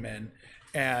couple came in,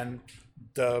 and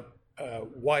the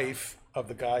wife of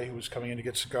the guy who was coming in to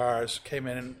get cigars came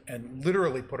in and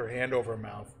literally put her hand over her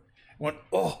mouth. Went,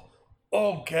 oh,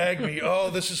 gag me. Oh,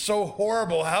 this is so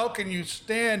horrible. How can you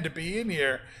stand to be in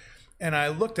here? And I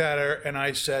looked at her and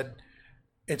I said,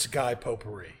 it's Guy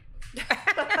Potpourri.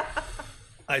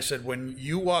 I said, when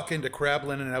you walk into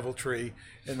Crablin and Eveltree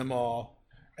in the mall,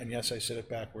 and yes, I said it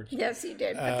backwards. Yes, you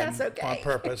did, but that's okay. On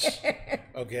purpose.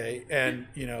 Okay. And,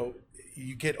 you know,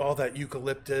 you get all that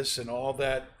eucalyptus and all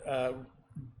that,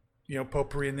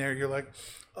 potpourri in there. You're like,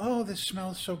 oh, this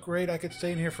smells so great. I could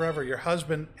stay in here forever. Your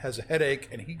husband has a headache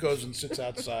and he goes and sits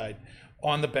outside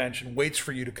on the bench and waits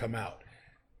for you to come out.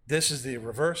 This is the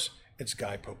reverse. It's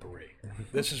Guy Potpourri.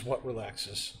 This is what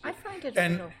relaxes. I find it a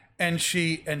little. And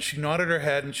she nodded her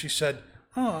head and she said,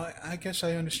 oh, I guess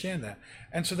I understand that.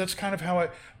 And so that's kind of how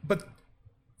but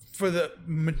for the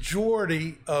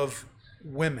majority of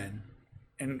women,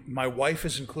 and my wife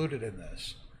is included in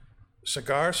this,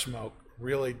 cigar smoke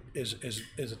really is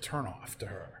a turnoff to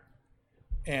her.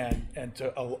 And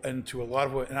to a lot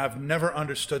of women, and I've never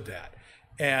understood that.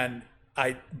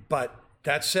 But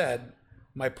that said,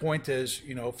 my point is,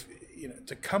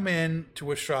 to come in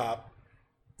to a shop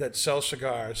that sells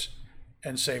cigars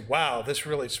and say, wow, this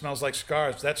really smells like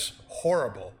cigars, that's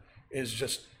horrible, is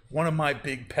just one of my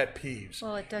big pet peeves.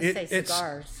 Well, it does say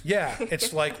cigars. Yeah,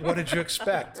 it's like, what did you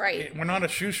expect? Right. We're not a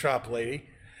shoe shop, lady.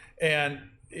 And,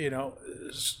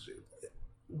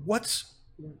 what's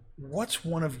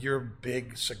one of your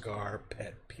big cigar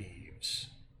pet peeves?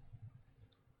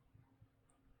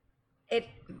 It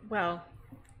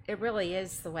really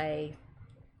is the way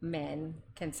men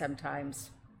can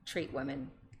sometimes treat women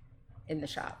in the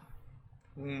shop.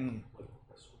 With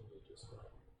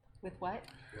what?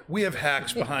 We have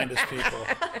hacks behind us, people.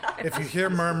 If you hear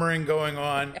murmuring going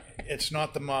on, it's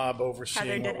not the mob Heather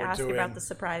overseeing did what we're ask doing. about the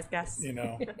surprise guests.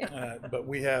 But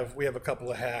we have a couple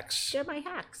of hacks. They're my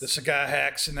hacks. The cigar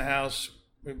hacks in the house.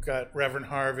 We've got Reverend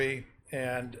Harvey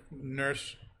and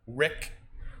Nurse Rick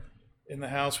in the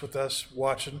house with us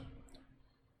watching.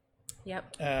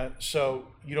 Yep. So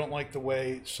you don't like the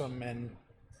way some men.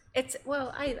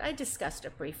 I discussed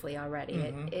it briefly already.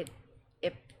 Mm-hmm.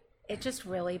 It just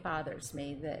really bothers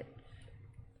me that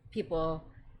people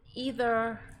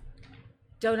either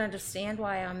don't understand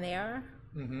why I'm there,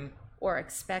 Mm-hmm. or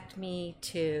expect me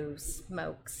to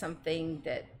smoke something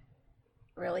that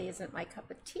really isn't my cup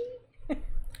of tea.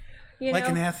 Like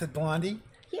an Acid Blondie?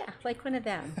 Yeah, like one of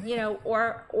them,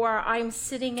 or I'm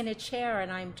sitting in a chair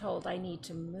and I'm told I need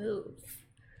to move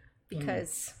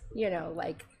because,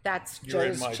 like that's You're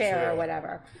in Joe's my chair chair. or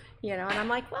whatever, and I'm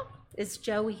like, well, is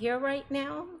Joe here right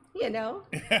now? I had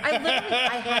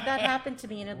that happen to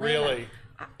me in Atlanta. Really?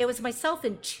 It was myself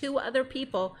and two other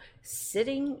people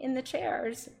sitting in the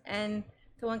chairs, and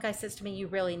The one guy says to me, "You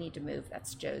really need to move.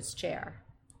 That's Joe's chair."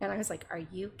 And I was like, "Are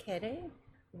you kidding?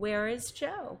 Where is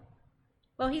Joe?"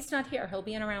 "Well, he's not here. He'll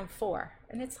be in around 4."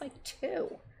 And it's like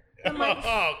 2. I'm like,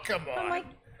 Oh, come on. I'm like,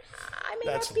 I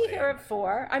may That's not be here lame. at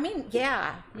 4. I mean,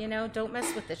 yeah, don't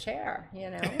mess with the chair,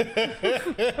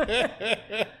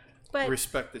 But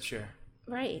Respect the chair.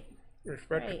 right,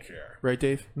 Respect the Right. chair. Right,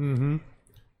 Dave?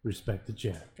 Respect the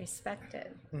chat.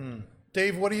 respected.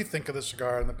 Dave, what do you think of the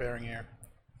cigar and the pairing here?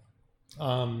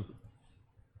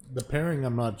 The pairing,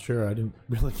 I'm not sure. I didn't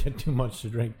really get too much to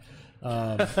drink.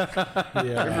 Yeah.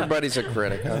 Everybody's a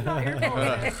critic, huh?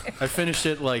 I finished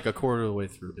it like a quarter of the way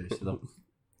through, Dave, so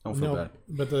don't feel No, bad.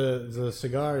 but the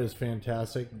cigar is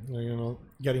fantastic.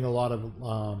 Getting a lot of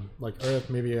like earth,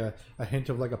 maybe a hint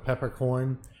of like a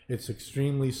peppercorn. It's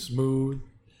extremely smooth,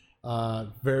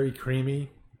 very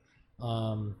creamy.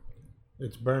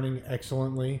 It's burning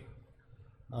excellently.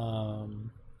 And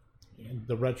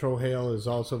the retrohale is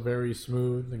also very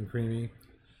smooth and creamy.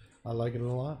 I like it a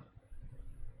lot.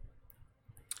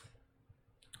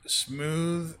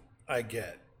 Smooth, I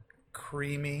get.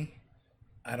 Creamy,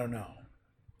 I don't know.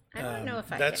 I don't know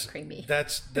if I That's get creamy.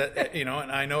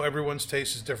 and I know everyone's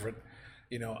taste is different.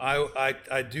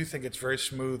 I do think it's very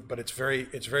smooth, but it's very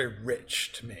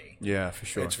rich to me. Yeah, for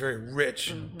sure. It's very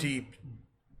rich, deep,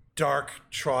 dark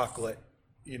chocolate.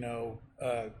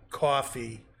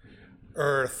 Coffee,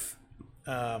 earth.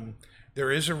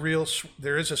 There is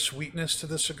a sweetness to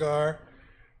the cigar,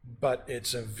 but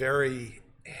it's a very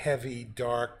heavy,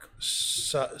 dark,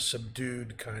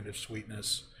 subdued kind of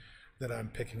sweetness that I'm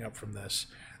picking up from this.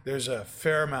 There's a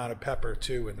fair amount of pepper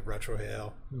too in the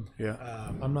retrohale. Yeah.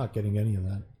 I'm not getting any of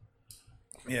that.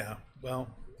 Yeah, well,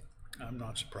 I'm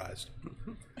not surprised.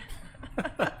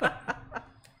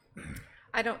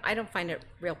 I don't find it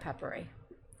real peppery.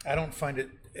 I don't find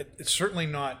it's certainly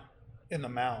not in the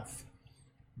mouth,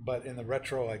 but in the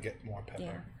retro I get more pepper.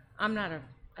 Yeah, I'm not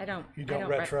I don't. You I don't don't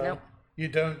retro? Nope. You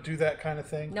don't do that kind of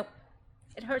thing? Nope.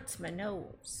 It hurts my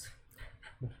nose.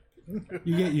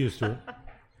 You get used to it.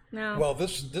 No. Well,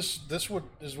 this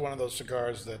is one of those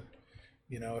cigars that,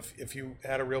 if you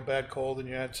had a real bad cold and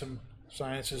you had some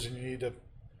sinuses and you need to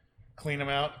clean them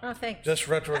out, Oh, thanks. just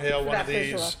retrohale one that of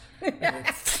these.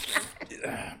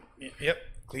 Yep,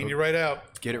 clean you right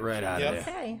out. Get it right out Yep. of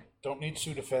there. Okay. Don't need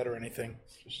Sudafed or anything.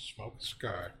 Just smoke a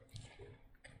cigar.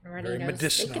 Already Very knows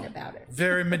medicinal. thinking about it.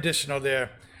 Very medicinal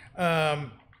there.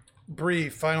 Bree,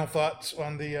 final thoughts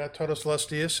on the Todos Los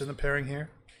Dias and the pairing here?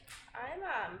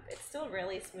 It's still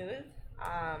really smooth.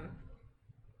 I'm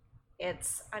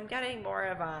getting more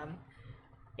of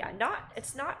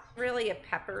it's not really a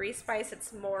peppery spice.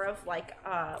 It's more of like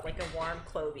a warm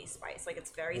clovey spice. Like it's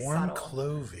very Warm subtle.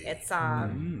 clovey. It's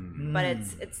but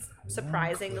it's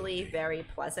surprisingly very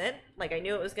pleasant. Like I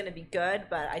knew it was going to be good,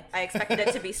 but I expected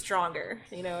it to be stronger.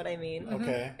 You know what I mean?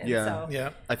 Okay. And Yeah. so, Yeah.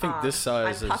 I think this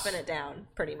size I'm is. puffing it down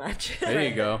pretty much. There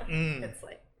you go. It's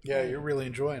like Yeah, you're really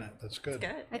enjoying it. That's good.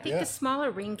 good. I think Yeah. the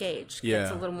smaller ring gauge gets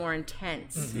Yeah. a little more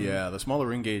intense. Yeah, the smaller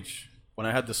ring gauge. When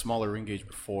I had the smaller ring gauge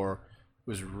before, it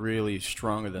was really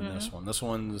stronger than this one. This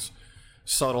one's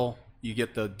subtle. You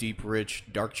get the deep, rich,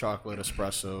 dark chocolate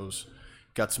espressos.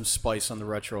 Got some spice on the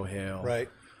retrohale. Right.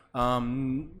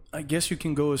 I guess you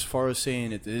can go as far as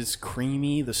saying it is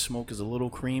creamy. The smoke is a little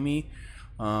creamy,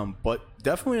 but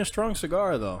definitely a strong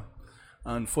cigar, though.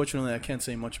 Unfortunately, I can't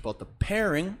say much about the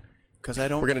pairing because I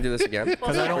don't. We're gonna do this again. I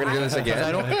don't- We're gonna do this again.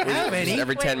 I don't have any.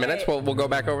 Every 10 Wait, minutes, wait. we'll go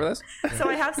back over this. So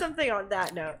I have something on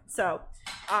that note. So,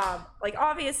 like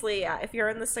obviously, if you're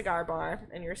in the cigar bar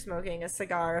and you're smoking a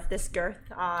cigar of this girth,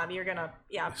 you're gonna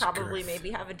probably girth.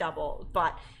 maybe have a double.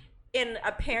 But in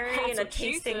a pairing, in a That's what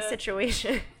she tasting said.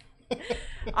 situation,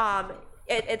 I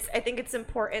think it's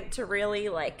important to really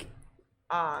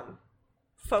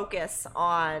focus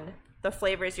on the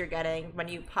flavors you're getting when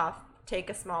you puff. Take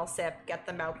a small sip, get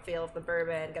the mouthfeel of the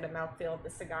bourbon, get a mouthfeel of the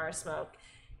cigar smoke.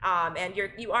 And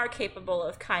you are capable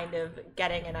of kind of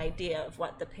getting an idea of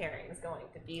what the pairing is going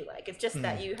to be like. It's just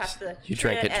that you have to. You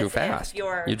treat drank it too as if fast.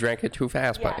 You're, You drank it too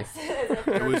fast, buddy. yes, as if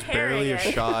It you're was barely a pairing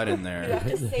it. shot in You there. have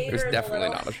to savor It was the definitely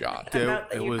little not a shot. amount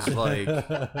that It you was have. like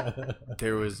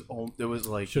there was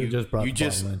like Should've just brought you the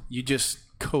just bottle in. you just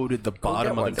coated the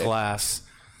bottom one, of the Dave. glass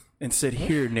and said,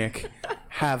 "Here, Nick,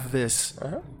 have this."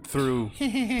 Uh-huh. Through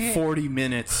 40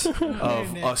 minutes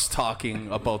of us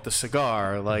talking about the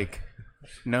cigar, like,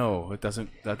 no, it doesn't.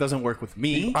 That doesn't work with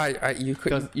me. You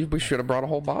couldn't. We should have brought a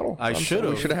whole bottle. I I'm sorry. should've.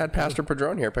 We should have had Pastor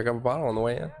Padron here pick up a bottle on the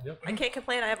way in. I can't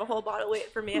complain. I have a whole bottle waiting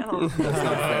for me at home.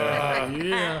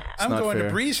 Yeah, I'm not going fair.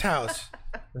 to Bree's house.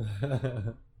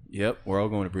 Yep, we're all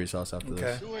going to Bree's house after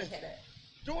Okay.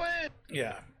 this.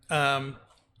 Yeah.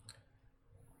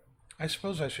 I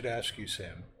suppose I should ask you,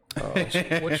 Sam.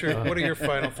 What are your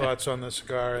final thoughts on the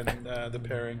cigar and the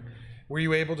pairing? Were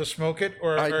you able to smoke it,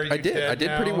 or are you I did. dead I did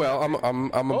now? pretty well. I'm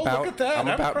Oh, about. look at that. I'm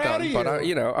I'm about proud done. of But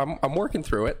you. I'm working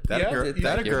through it. That a girl.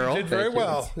 That a You girl. did very Thank you.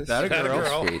 well. That a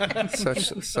girl.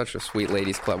 Sweet. Such a sweet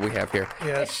ladies club we have here.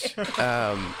 Yes.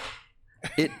 I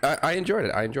enjoyed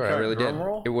it. I really did. Drum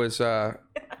roll? It was as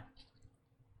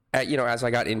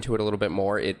I got into it a little bit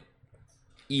more, it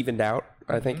evened out.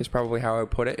 I think is probably how I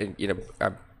would put it. And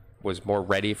I was more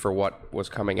ready for what was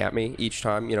coming at me each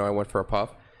time. I went for a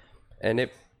puff, and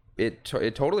it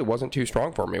totally wasn't too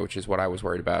strong for me, which is what I was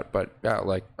worried about. But yeah,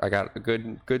 I got a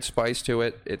good spice to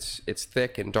it. It's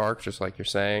thick and dark, just like you're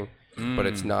saying, but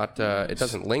it's not. It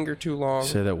doesn't linger too long.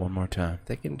 Say that one more time.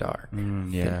 Thick and dark.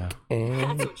 Yeah.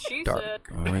 And That's what she dark. said.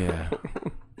 Oh yeah.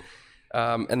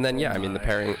 And then the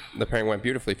pairing went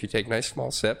beautifully. If you take nice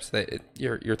small sips,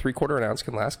 your 3/4 ounce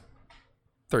can last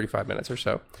 35 minutes or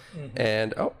so.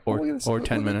 And look at this. or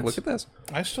 10 minutes. Look at this.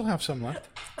 I still have some left.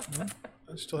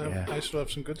 I still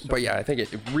have some good stuff. But yeah, I think it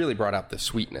really brought out the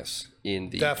sweetness in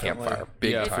the Definitely. campfire,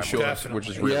 big Yeah, time, for sure. which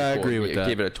is Definitely. really Yeah, I cool. agree with it that.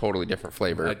 gave it a totally different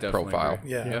flavor I definitely profile,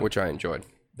 agree. Yeah. which I enjoyed.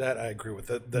 That I agree with.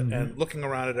 And looking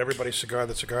around at everybody's cigar,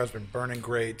 the cigar's been burning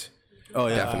great. Oh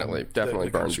yeah. Definitely The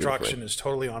burned construction beautifully. is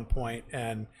totally on point,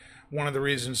 and one of the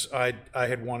reasons I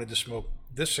had wanted to smoke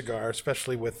this cigar,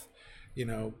 especially with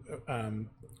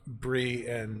Bree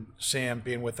and Sam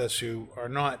being with us, who are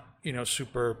not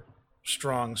super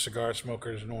strong cigar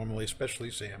smokers normally, especially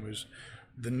Sam, who's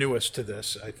the newest to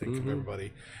this, I think, of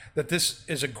everybody, that this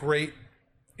is a great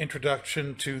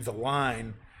introduction to the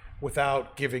line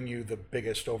without giving you the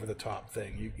biggest over-the-top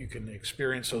thing. You can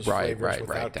experience those flavors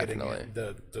without getting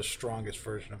definitely. the strongest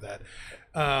version of that.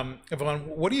 Yvonne,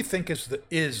 what do you think is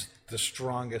the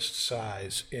strongest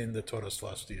size in the Todos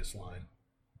Los Dias line?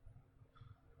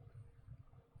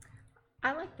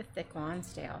 I like the thick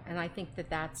Lonsdale, and I think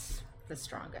that's the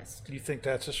strongest. Do you think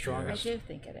that's the I strongest? do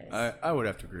think it is. I would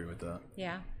have to agree with that.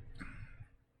 Yeah.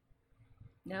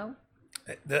 No?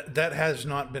 That has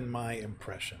not been my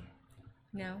impression.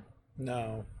 No?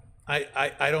 No,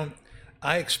 I don't.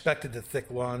 I expected the thick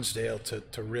Lonsdale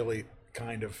to really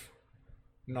kind of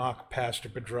knock Pastor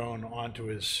Padron onto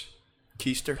his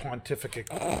Keister.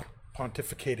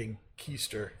 pontificating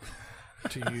keister,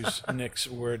 to use Nick's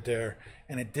word there,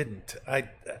 and it didn't.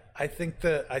 I think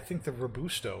the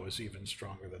Robusto is even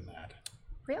stronger than that,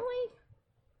 Really?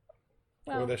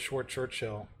 or Well, the Short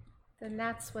Churchill. then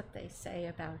that's what they say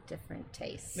about different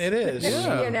tastes. It is.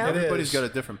 Yeah. You know? It Everybody's is. got a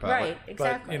different palate. Right,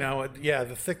 exactly. But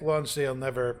the thick Lonsdale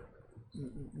never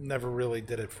really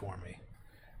did it for me.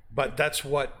 But that's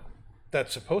what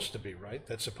that's supposed to be, right?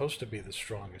 That's supposed to be the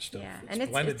strongest stuff. Yeah, It's and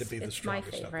it's blended to be the it's my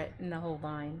strongest favorite stuff. in the whole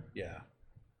line. Yeah.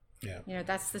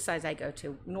 That's the size I go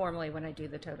to normally when I do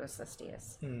the Todos Los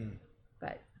Dias.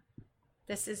 But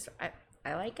this is,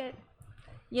 I like it.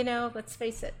 Let's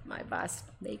face it, my boss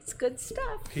makes good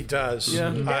stuff. He does.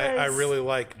 Yeah. He I does. really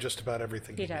like just about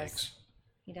everything he He does. makes.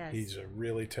 He does. He's a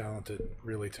really talented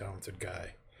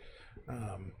guy.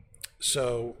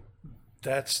 So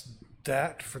that's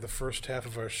that for the first half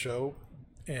of our show,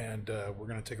 and we're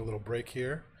going to take a little break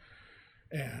here.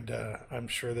 And I'm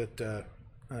sure that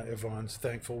Yvonne's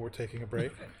thankful we're taking a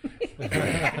break.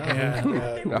 And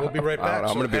we'll be right back. I'm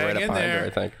So going to be right hang up in behind her, there. I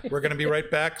think. We're going to be right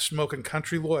back smoking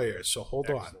Country Lawyers. So hold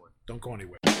on. Don't go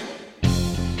anywhere.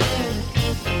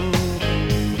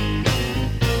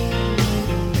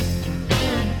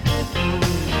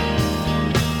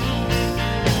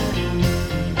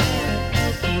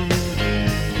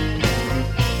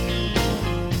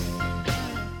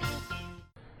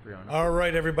 All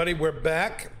right, everybody, we're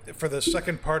back for the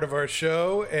second part of our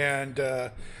show, and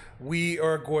we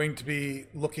are going to be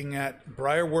looking at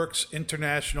Briarworks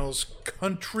International's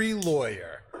Country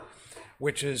Lawyer,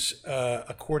 which is,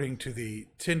 according to the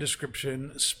tin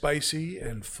description, spicy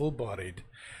and full-bodied.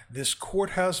 This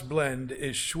courthouse blend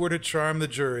is sure to charm the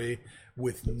jury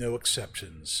with no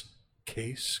exceptions.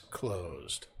 Case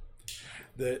closed.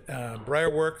 The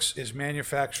Briarworks is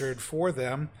manufactured for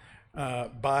them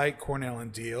by Cornell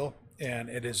and Deal, and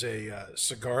it is a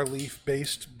cigar leaf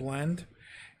based blend.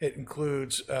 It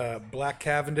includes Black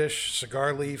Cavendish,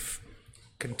 cigar leaf,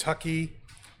 Kentucky,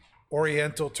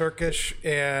 Oriental Turkish,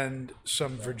 and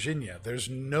some Virginia. There's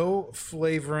no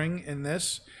flavoring in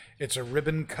this. It's a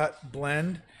ribbon cut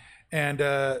blend. And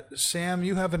Sam,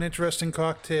 you have an interesting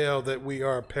cocktail that we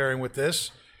are pairing with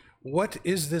this. What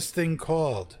is this thing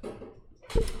called?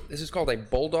 This is called a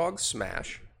Bulldog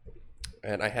Smash,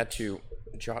 and I had to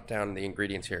jot down the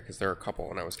ingredients here because there are a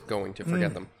couple and I was going to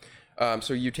forget them.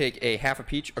 So you take a half a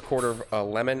peach, a quarter of a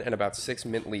lemon, and about 6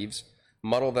 mint leaves.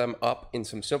 muddle them up in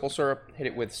some simple syrup, hit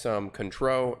it with some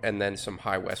Cointreau, and then some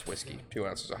High West whiskey, 2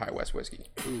 ounces of High West whiskey.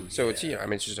 So it's, I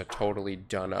mean, it's just a totally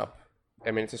done up.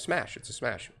 I mean, it's a smash. It's a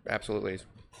smash. Absolutely.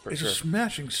 For It's sure. a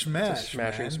smashing smash. It's a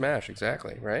smashing man. smash,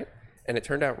 exactly, right? And it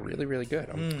turned out really, really good.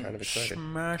 I'm kind of excited.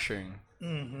 Smashing.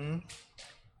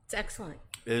 It's excellent.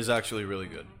 It is actually really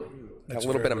good. Got a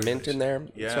little bit of mint in there.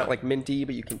 It's Yeah. not like minty,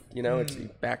 but you can, it's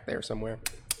back there somewhere.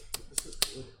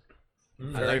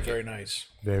 Very, very nice.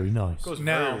 Very nice. Goes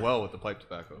Now- very well with the pipe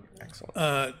tobacco.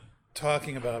 Excellent.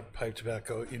 Talking about pipe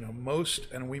tobacco, most,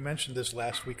 and we mentioned this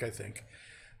last week, I think,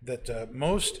 that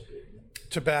most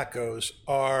tobaccos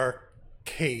are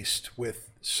cased with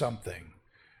something.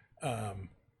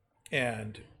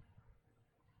 And,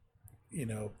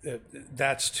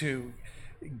 that's to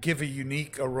give a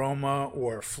unique aroma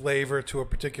or flavor to a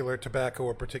particular tobacco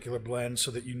or particular blend so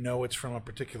that it's from a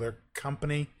particular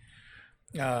company.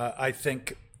 I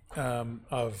think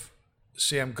of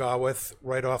Sam Gawith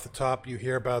right off the top. You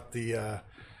hear about the,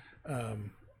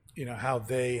 how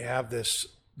they have this.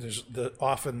 There's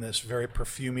often this very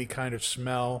perfumey kind of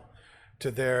smell to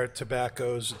their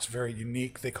tobaccos. It's very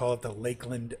unique. They call it the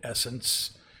Lakeland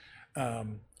Essence.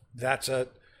 That's a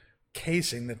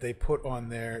casing that they put on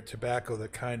their tobacco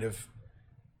that kind of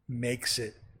makes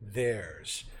it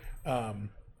theirs.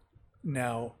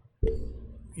 Now,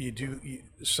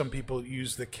 some people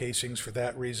use the casings for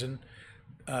that reason.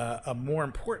 A more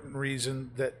important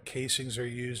reason that casings are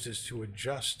used is to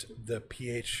adjust the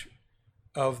pH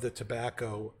of the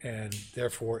tobacco and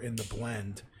therefore in the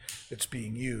blend that's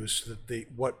being used, so that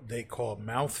what they call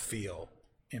mouthfeel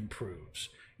improves.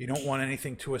 You don't want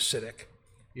anything too acidic.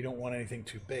 You don't want anything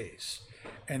too base.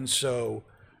 And so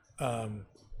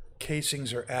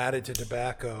casings are added to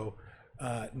tobacco,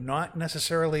 not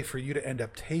necessarily for you to end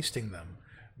up tasting them,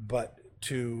 but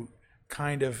to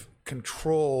kind of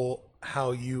control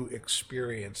how you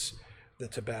experience the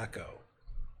tobacco.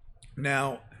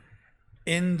 Now,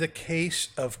 in the case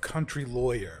of Country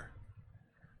Lawyer,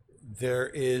 there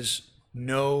is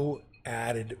no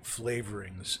added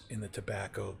flavorings in the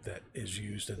tobacco that is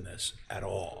used in this at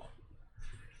all.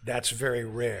 That's very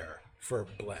rare for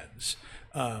blends.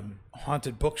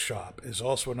 Haunted Bookshop is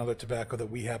also another tobacco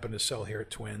that we happen to sell here at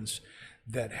Twins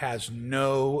that has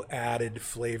no added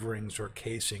flavorings or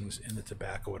casings in the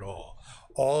tobacco at all.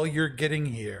 All you're getting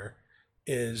here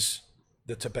is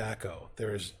the tobacco.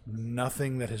 There is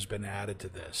nothing that has been added to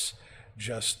this,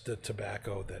 just the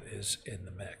tobacco that is in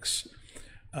the mix.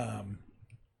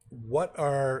 What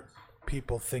are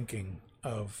people thinking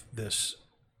of this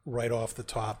right off the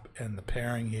top and the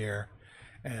pairing here?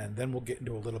 And then we'll get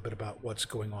into a little bit about what's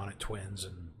going on at Twins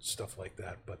and stuff like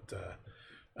that. But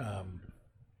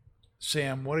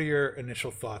Sam, what are your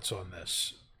initial thoughts on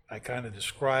this? I kind of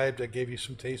I gave you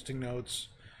some tasting notes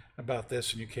about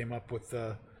this, and you came up with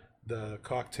the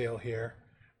cocktail here.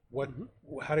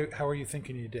 How are you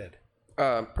thinking you did?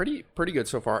 Pretty good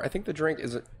so far. I think the drink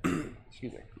is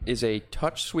is a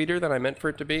touch sweeter than I meant for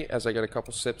it to be. As I get a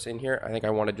couple sips in here, I think I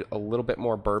wanted a little bit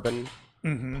more bourbon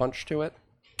punch to it.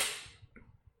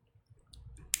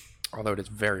 Although it is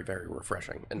very, very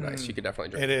refreshing and nice. You could definitely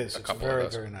drink It is. a It's couple very,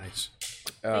 of those. very nice.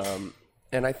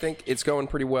 And I think it's going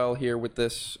pretty well here with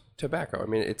this tobacco. I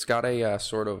mean, it's got a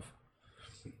sort of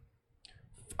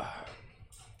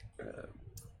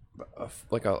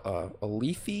like a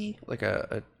leafy, like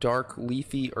a dark,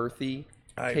 leafy, earthy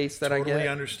I taste that I totally get.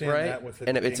 understand right? that with it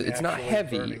and being it's not actually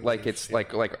heavy, burning like leaves, it's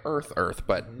like earth,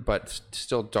 but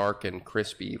still dark and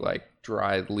crispy, like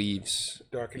dried leaves.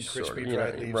 Dark and sort of, crispy you know,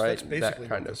 dried leaves. Right, That's basically that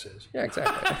kind what of. this is. Yeah,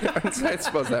 exactly. I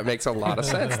suppose that makes a lot of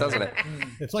sense, doesn't it?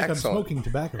 It's like Excellent. I'm smoking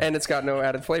tobacco. And it's got no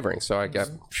added flavoring, so I got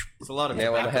It's a lot of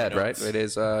nail on the tobacco head, notes. right? It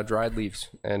is dried leaves,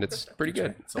 and it's pretty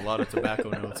good. It's a lot of tobacco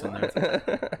notes in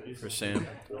there for Sam.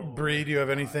 Bree, do you have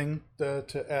anything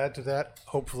to add to that?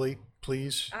 Hopefully,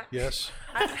 please. Yes.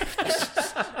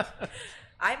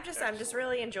 I'm just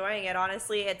really enjoying it.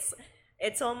 Honestly,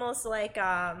 it's almost like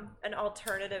an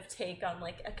alternative take on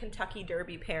like a Kentucky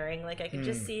Derby pairing. Like I could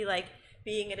just see like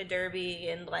being at a Derby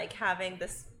and like having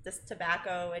this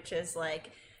tobacco, which is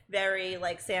like very,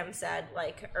 like Sam said,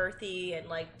 like earthy and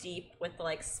like deep with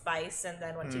like spice, and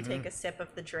then once you take a sip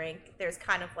of the drink, there's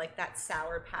kind of like that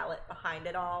sour palate behind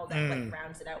it all that like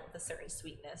rounds it out with a certain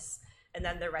sweetness. And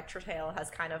then the retrotail has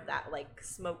kind of that like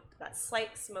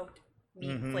slight smoked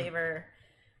meat flavor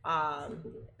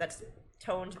that's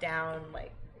toned down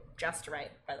like just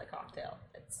right by the cocktail.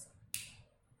 It's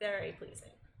very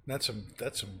pleasing. That's some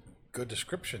good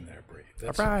description there, Bree.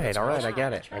 That's, All right, that's all right, awesome.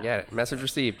 I get it. Message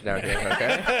received now, Jake,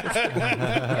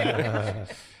 okay?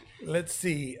 Let's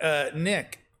see.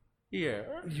 Nick, Yeah.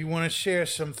 You want to share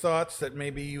some thoughts that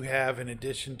maybe you have in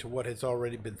addition to what has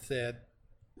already been said?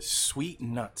 Sweet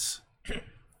nuts.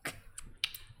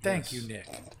 Thank you, Nick.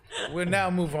 We'll now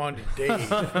move on to Dave.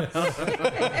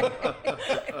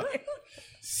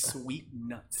 Sweet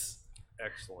nuts.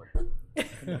 Excellent.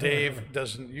 Dave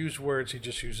doesn't use words, he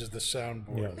just uses the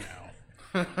soundboard now.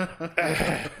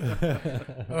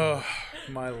 Oh,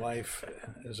 my life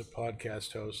as a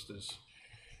podcast host is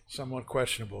somewhat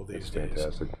questionable these days.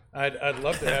 Fantastic. I'd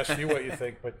love to ask you what you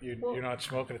think, but you're not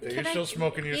smoking it there. You're still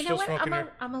smoking. You're You still know what? smoking.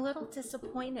 I'm a little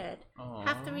disappointed.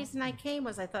 Half the reason I came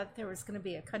was I thought there was going to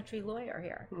be a country lawyer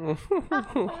here.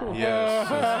 Yes.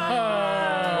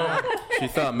 She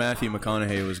thought Matthew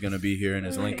McConaughey was going to be here in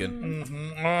his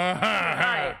Lincoln.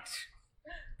 Right.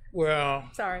 Well,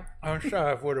 Sorry. I'm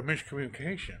sorry for the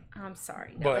miscommunication, I'm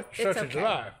sorry. No, but it's such is okay.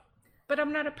 life. But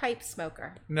I'm not a pipe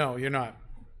smoker. No, you're not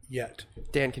yet.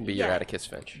 Dan can be your Yeah. Atticus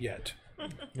Finch. Yet.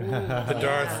 The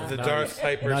Darth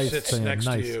Piper Nice, sits Sam, next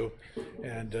to nice. you,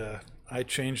 and I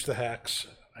changed the hacks.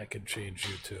 I can change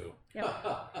you too. No,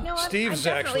 I'm Steve's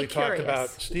definitely actually talked curious. about.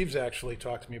 Steve's actually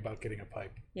talked to me about getting a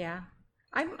pipe. Yeah,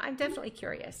 I'm definitely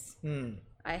curious.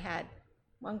 I had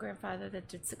one grandfather that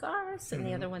did cigars, and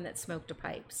the other one that smoked a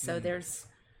pipe. So there's,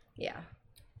 yeah.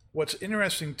 What's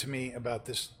interesting to me about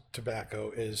this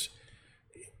tobacco is,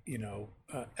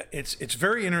 it's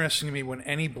very interesting to me when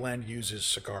any blend uses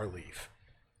cigar leaf,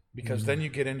 because then you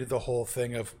get into the whole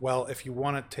thing of, well, if you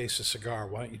want to taste a cigar,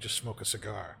 why don't you just smoke a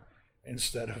cigar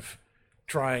instead of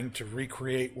trying to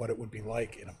recreate what it would be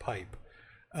like in a pipe.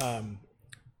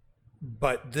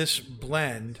 But this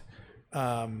blend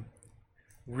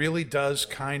really does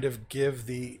kind of give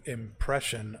the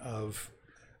impression of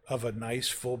a nice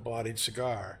full-bodied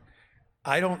cigar.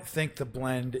 I don't think the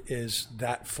blend is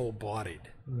that full-bodied.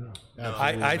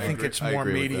 I think agree- it's I more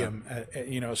agree with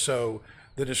medium. So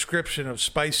the description of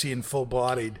spicy and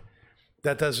full-bodied,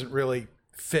 that doesn't really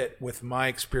fit with my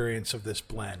experience of this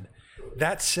blend.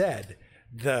 That said,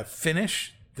 the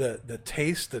finish, the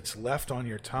taste that's left on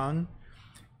your tongue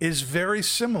is very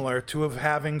similar to of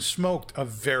having smoked a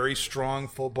very strong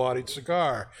full-bodied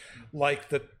cigar, like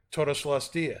the Todos Los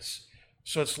Dias.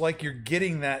 So it's like you're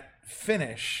getting that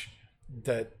finish,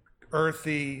 that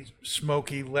earthy,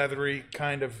 smoky, leathery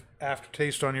kind of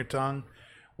aftertaste on your tongue,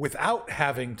 without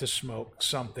having to smoke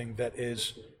something that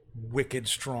is wicked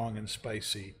strong and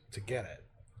spicy to get it.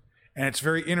 And it's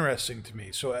very interesting to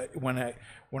me. So when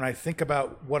I think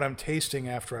about what I'm tasting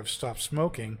after I've stopped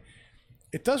smoking,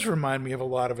 it does remind me of a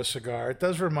lot of a cigar. It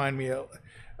does remind me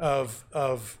of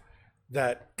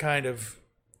that kind of,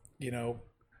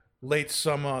 late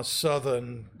summer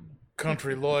southern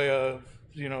country lawyer,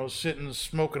 sitting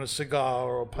smoking a cigar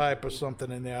or a pipe or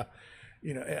something in there.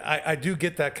 I do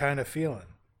get that kind of feeling.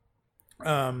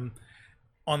 On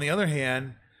the other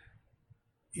hand,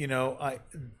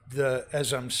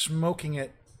 as I'm smoking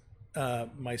it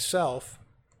myself,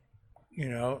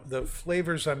 the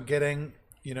flavors I'm getting,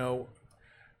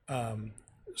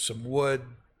 some wood,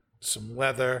 some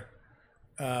leather,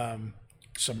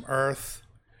 some earth.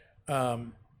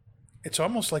 It's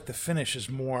almost like the finish is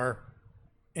more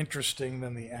interesting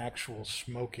than the actual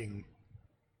smoking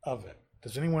of it.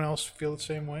 Does anyone else feel the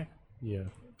same way? Yeah.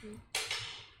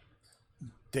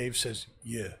 Dave says,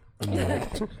 yeah.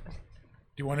 Do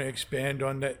you want to expand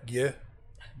on that? Yeah,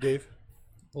 Dave?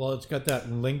 Well, it's got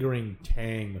that lingering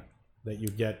tang that you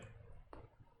get,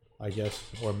 I guess,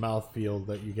 or mouthfeel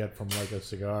that you get from like a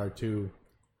cigar too,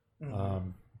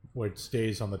 where it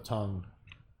stays on the tongue.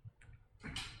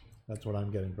 That's what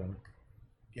I'm getting from it.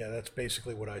 Yeah, that's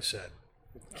basically what I said.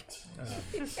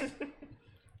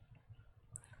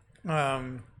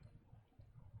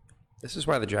 This is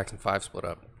why the Jackson 5 split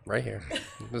up. Right here.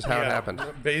 This is how it happened.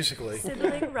 Basically.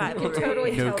 Sibling rivalry.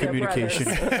 Totally No tell their communication.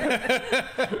 brothers.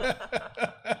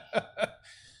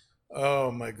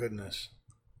 Oh my goodness.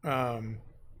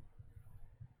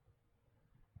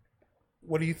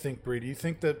 What do you think, Bree? Do you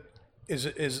think that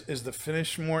is the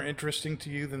finish more interesting to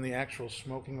you than the actual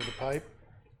smoking of the pipe?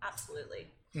 Absolutely.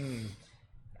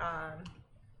 I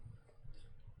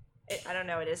don't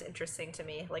know. It is interesting to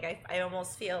me. Like I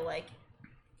almost feel like,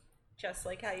 just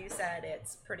like how you said,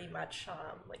 it's pretty much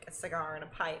like a cigar and a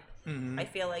pipe. I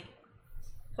feel like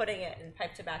putting it in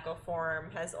pipe tobacco form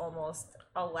has almost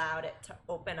allowed it to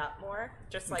open up more.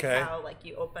 Just like Okay. how like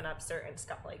you open up certain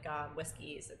stuff like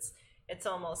whiskeys. It's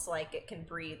almost like it can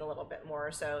breathe a little bit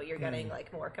more. So you're getting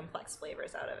like more complex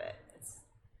flavors out of it.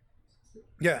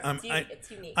 Yeah, It's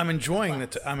unique. I'm enjoying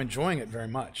Complex. it. I'm enjoying it very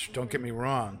much. Don't get me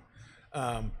wrong,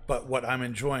 but what I'm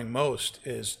enjoying most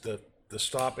is the the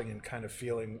stopping and kind of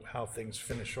feeling how things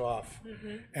finish off.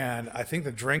 And I think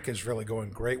the drink is really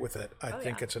going great with it. I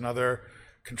think it's another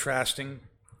contrasting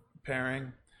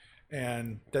pairing,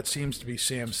 and that seems to be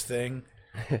Sam's thing.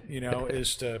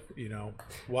 Is to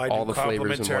why All do the flavors in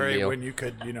one complimentary meal. when you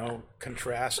could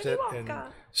contrast it and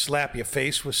slap your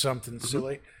face with something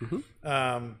silly.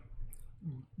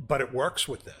 But it works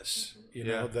with this. Like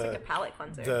a palate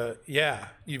cleanser.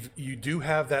 You do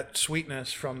have that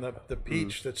sweetness from the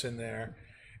peach that's in there,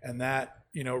 and that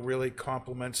really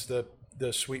complements the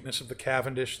sweetness of the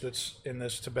Cavendish that's in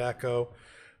this tobacco.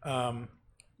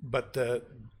 But the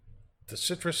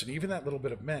citrus and even that little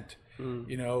bit of mint,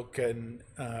 can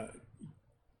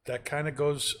that kind of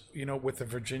goes with the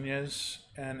Virginias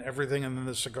and everything, and then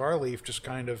the cigar leaf just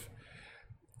kind of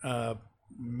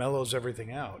mellows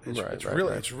everything out.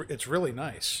 It's really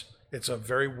nice. It's a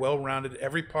very well-rounded.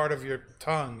 Every part of your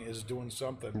tongue is doing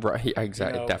something. Right,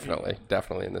 exactly.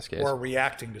 Definitely in this case. Or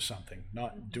reacting to something,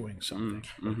 not doing something,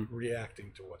 but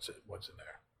reacting to what's in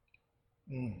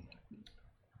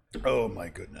there. Oh my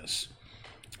goodness.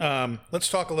 Let's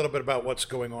talk a little bit about what's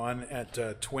going on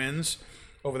at Twins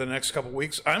over the next couple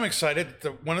weeks. I'm excited.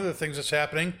 One of the things that's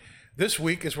happening this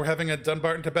week is we're having a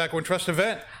Dunbarton Tobacco and Trust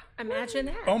event. Imagine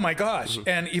that. Oh my gosh.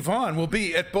 And Yvonne will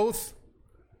be at both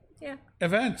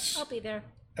events. I'll be there.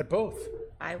 At both.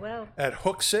 I will. At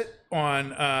Hooksett on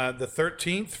the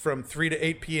 13th from 3 to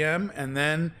 8 p.m. And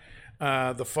then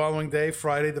the following day,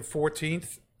 Friday the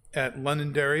 14th, at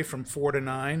Londonderry from 4 to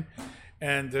 9.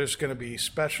 And there's going to be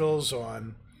specials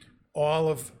on all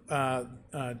of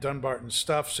Dunbarton's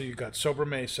stuff. So you've got Sober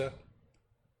Mesa,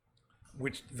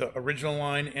 which the original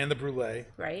line and the Brulee.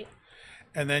 Right.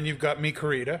 And then you've got Mi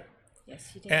Querida.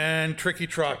 Yes, you did. And Tricky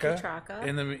Traca.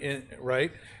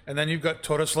 Right. And then you've got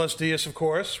Todos Los Dias, of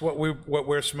course, what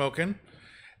we're smoking.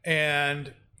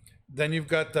 And then you've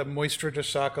got the Muestra de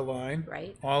Saca line.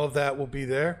 Right. All of that will be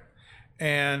there.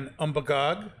 And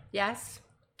Umbagog. Yes.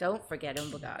 Don't forget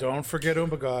Umbagog. Don't forget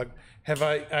Umbagog. Have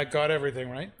I got everything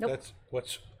right? Nope. That's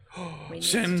what's We need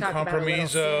Sin to talk about a little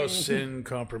Compromiso. sin. Sin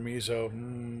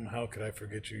Compromiso. How could I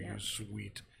forget you, you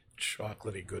sweet,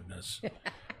 chocolatey goodness.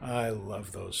 I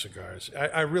love those cigars.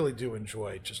 I really do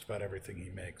enjoy just about everything he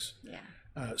makes.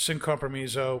 Yeah. Sin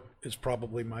Compromiso is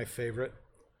probably my favorite.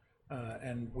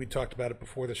 And we talked about it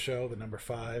before the show, the number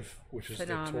 5, which is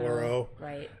Phenomenal. the Toro,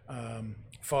 Right.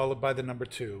 followed by the number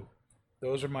 2.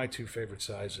 Those are my 2 favorite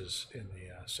sizes in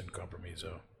the Sin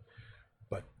Compromiso.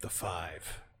 But the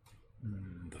 5,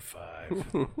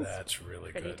 that's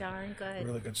really Pretty good. darn good.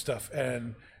 Really good stuff.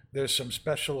 And there's some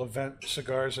special event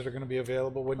cigars that are going to be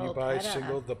available when you buy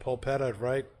Polpetta. the Polpetta,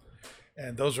 right?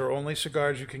 And those are only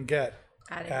cigars you can get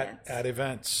At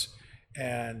events.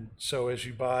 And so as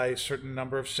you buy a certain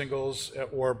number of singles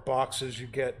or boxes, you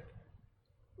get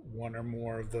one or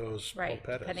more of those Right.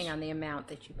 Polpettas. Depending on the amount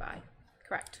that you buy.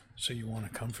 Correct. So you want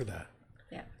to come for that.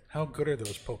 Yeah. How good are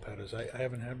those Polpettas? I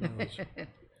haven't had one of those.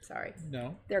 Sorry.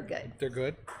 No? They're good. They're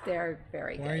good? They're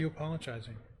very good. Why are you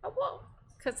apologizing? Oh, well,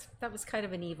 because that was kind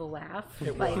of an evil laugh.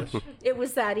 It like, was. It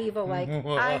was that evil, like,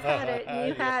 I've had it,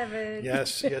 you haven't.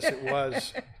 Yes, it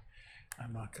was.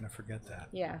 I'm not going to forget that.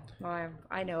 Yeah. Well,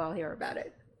 I know I'll hear about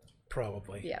it.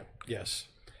 Probably. Yeah. Yes.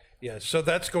 Yes. So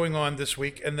that's going on this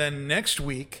week. And then next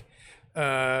week,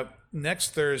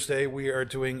 next Thursday, we are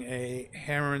doing a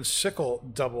Hammer and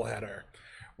Sickle doubleheader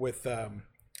with Hammer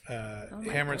and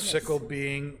goodness. Sickle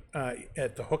being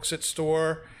at the Hooksett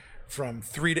store from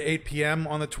 3 to 8 p.m.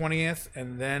 on the 20th,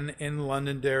 and then in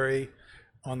Londonderry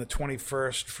on the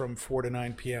 21st from 4 to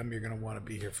 9 p.m. You're going to want to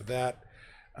be here for that.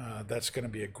 That's going to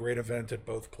be a great event at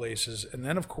both places. And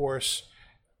then, of course,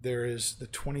 there is the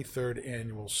 23rd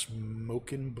annual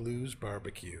Smokin' Blues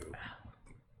Barbecue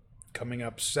coming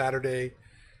up Saturday,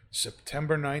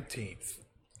 September 19th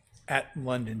at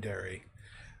Londonderry.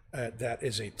 That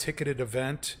is a ticketed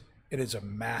event. It is a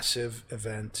massive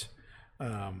event.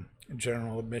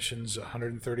 General admissions,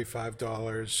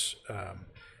 $135.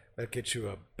 That gets you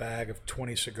a bag of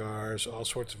 20 cigars, all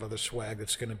sorts of other swag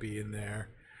that's going to be in there,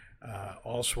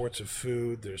 all sorts of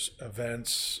food. There's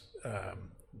events.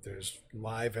 There's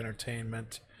live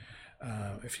entertainment.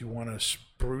 If you want to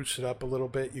spruce it up a little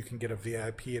bit, you can get a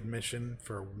VIP admission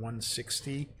for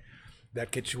 $160.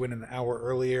 That gets you in an hour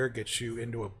earlier, gets you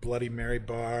into a Bloody Mary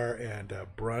bar and a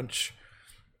brunch,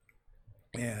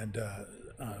 and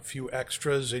a few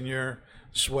extras in your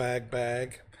swag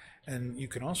bag. And you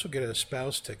can also get a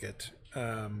spouse ticket,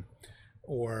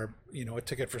 or a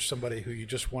ticket for somebody who you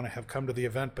just want to have come to the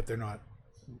event, but they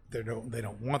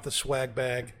don't want the swag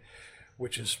bag,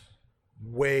 which is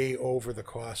way over the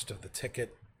cost of the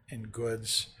ticket and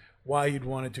goods. Why you'd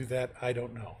want to do that, I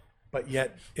don't know. But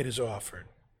yet it is offered.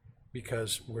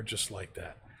 because we're just like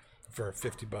that for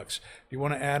 $50. Do you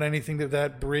want to add anything to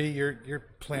that, Bree? You're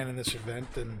planning this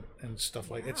event and stuff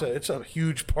like it's a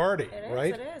huge party,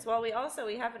 right? It is. Well, we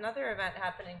have another event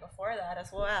happening before that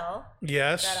as well.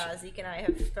 Yes. That Zeke and I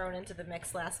have thrown into the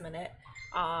mix last minute.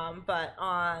 But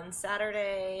on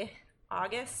Saturday,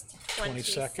 August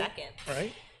 22nd,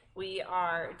 right? we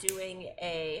are doing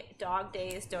a Dog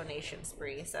Days donation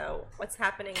spree. So what's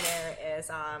happening there is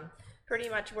pretty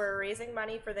much we're raising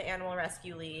money for the Animal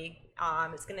Rescue League.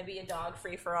 It's going to be a dog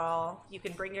free-for-all. You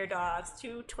can bring your dogs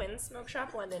to Twin Smoke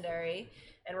Shop Londonderry,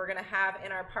 and we're going to have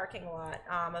in our parking lot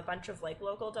a bunch of like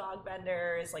local dog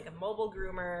vendors, like a mobile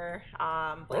groomer,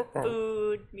 like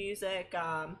food, music,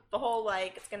 the whole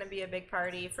it's going to be a big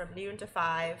party from noon to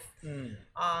 5.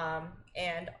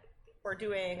 And we're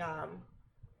doing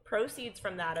proceeds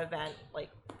from that event, like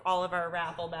all of our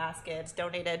raffle baskets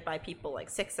donated by people like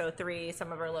 603.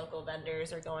 Some of our local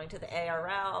vendors are going to the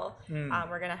ARL.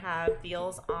 We're going to have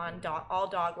deals on all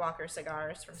dog walker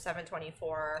cigars from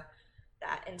 724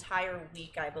 that entire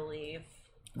week, I believe.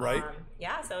 Right.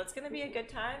 Yeah, so it's going to be a good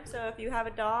time. So if you have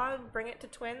a dog, bring it to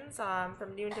Twins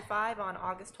from noon to 5 on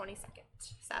August 22nd,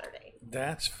 Saturday.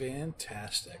 That's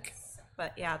fantastic.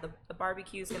 But yeah, the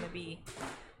barbecue is going to be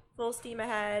full steam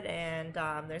ahead, and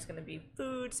there's going to be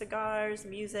food, cigars,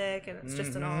 music, and it's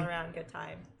just an all-around good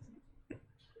time.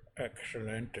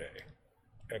 Excelente.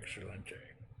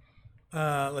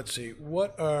 Let's see.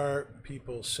 What are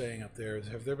people saying up there?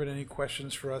 Have there been any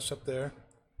questions for us up there?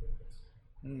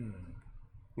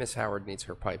 Miss Howard needs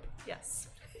her pipe. Yes.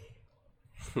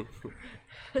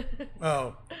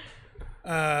 Oh.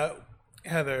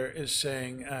 Heather is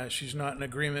saying she's not in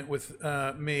agreement with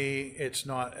me. It's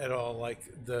not at all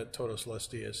like the Todos Los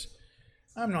Dias.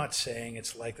 I'm not saying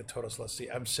it's like the Todos Los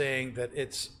Dias. I'm saying that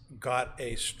it's got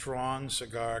a strong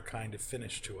cigar kind of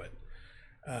finish to it.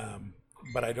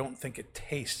 But I don't think it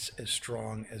tastes as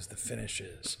strong as the finish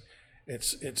is.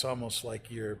 It's almost like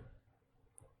you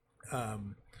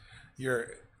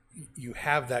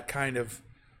have that kind of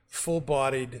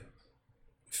full-bodied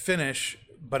finish,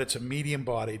 but it's a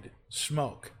medium-bodied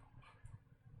smoke,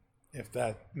 if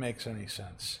that makes any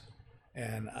sense.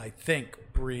 And I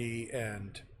think Bree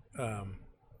and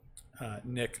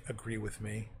Nick agree with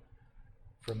me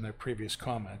from their previous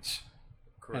comments.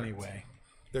 Correct. Anyway,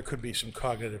 there could be some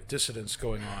cognitive dissonance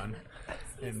going on.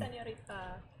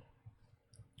 Senorita.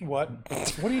 What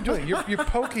are you doing? You're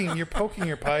poking your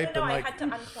pipe No, and I like had to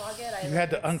unclog it. you had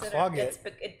to unclog it.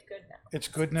 It's good now. It's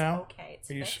good now. Okay,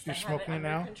 it's Are you fixed. you're I have smoking it under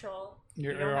now? Control.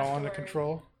 You're You don't all have to under worry.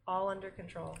 control. All under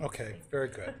control. Okay, very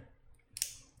good.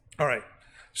 All right,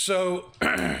 so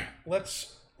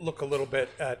let's look a little bit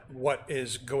at what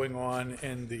is going on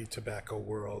in the tobacco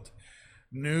world.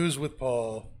 News with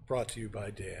Paul, brought to you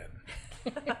by Dan.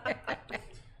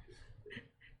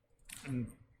 And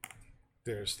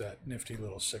there's that nifty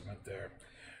little segment there.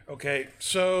 Okay,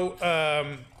 so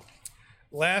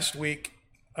last week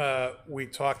we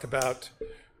talked about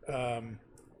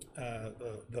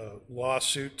the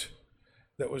lawsuit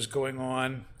that was going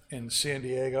on in San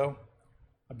Diego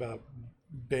about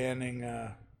banning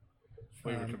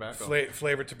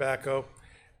flavored tobacco,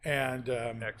 and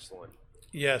Excellent.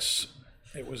 yes,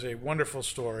 it was a wonderful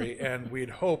story, and we'd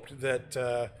hoped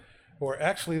that, or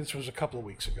actually, this was a couple of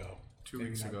weeks ago. 2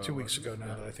 weeks ago. 2 weeks ago,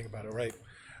 now that I think about it, right?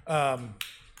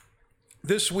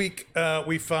 This week,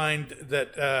 we find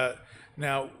that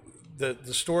now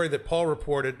the story that Paul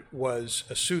reported was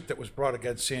a suit that was brought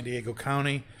against San Diego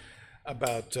County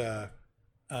about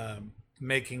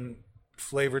making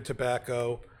flavored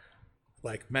tobacco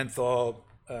like menthol,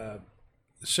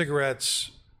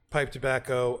 cigarettes, pipe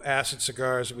tobacco, acid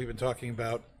cigars that we've been talking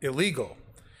about illegal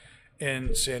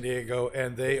in San Diego,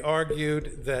 and they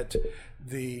argued that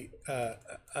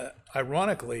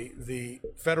ironically, the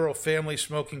Federal Family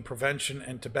Smoking Prevention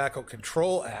and Tobacco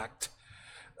Control Act,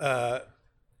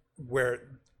 where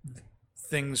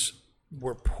things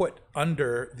were put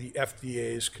under the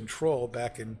FDA's control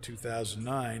back in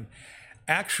 2009,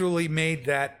 actually made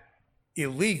that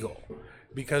illegal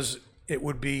because it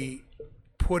would be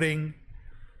putting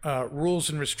rules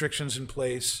and restrictions in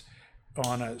place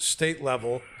on a state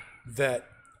level that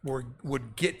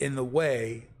would get in the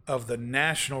way of the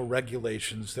national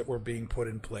regulations that were being put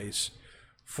in place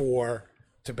for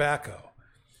tobacco.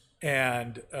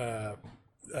 And a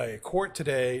court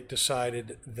today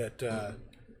decided that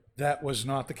that was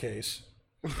not the case,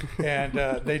 and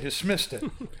they dismissed it.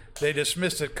 They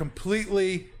dismissed it,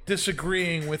 completely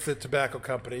disagreeing with the tobacco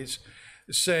companies,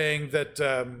 saying that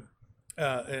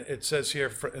it says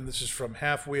here, and this is from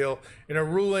Half Wheel, in a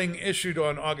ruling issued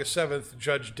on August 7th,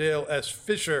 Judge Dale S.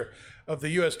 Fisher of the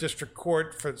U.S. District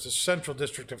Court for the Central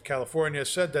District of California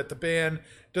said that the ban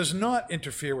does not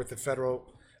interfere with the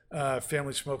federal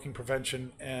Family Smoking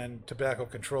Prevention and Tobacco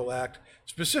Control Act,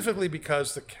 specifically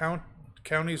because the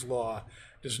county's law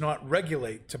does not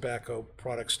regulate tobacco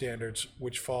product standards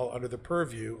which fall under the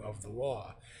purview of the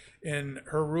law. In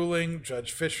her ruling,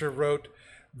 Judge Fisher wrote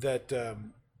that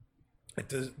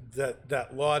that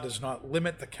law does not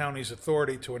limit the county's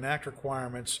authority to enact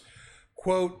requirements,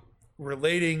 quote,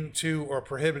 relating to or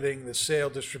prohibiting the sale,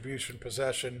 distribution,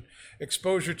 possession,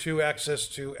 exposure to, access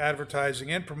to,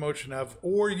 advertising, and promotion of,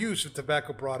 or use of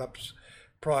tobacco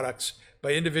products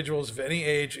by individuals of any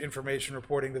age, information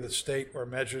reporting to the state, or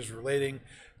measures relating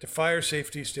to fire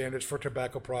safety standards for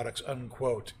tobacco products,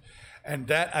 unquote. And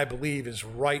that, I believe, is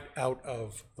right out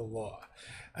of the law.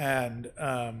 And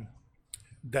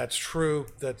that's true.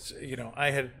 That's, I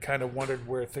had kind of wondered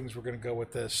where things were going to go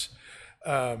with this.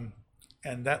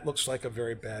 And that looks like a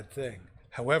very bad thing.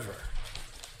 However,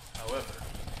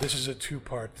 this is a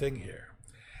two-part thing here.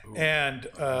 Ooh. And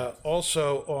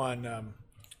also on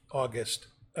August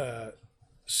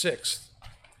 6th,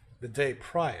 the day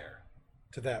prior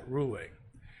to that ruling,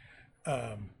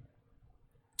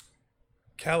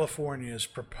 California's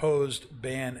proposed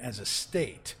ban as a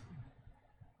state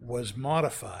was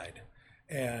modified.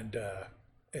 And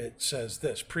it says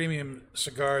this: premium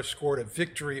cigars scored a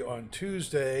victory on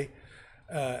Tuesday,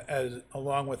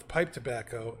 along with pipe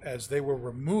tobacco, as they were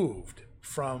removed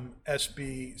from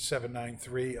SB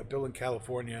 793, a bill in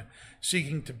California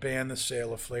seeking to ban the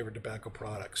sale of flavored tobacco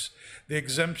products. The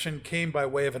exemption came by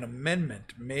way of an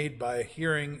amendment made by a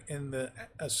hearing in the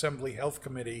Assembly Health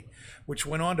Committee, which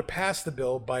went on to pass the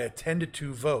bill by a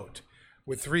 10-2 vote,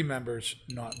 with 3 members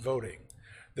not voting.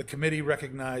 The committee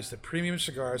recognized that premium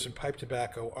cigars and pipe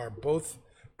tobacco are both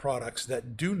products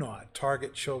that do not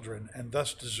target children and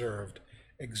thus deserved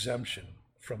exemption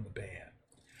from the ban.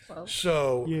 Well,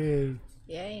 so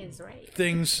yay is right.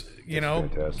 Things, get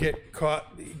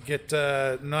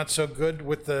not so good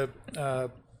with the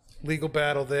legal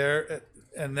battle there,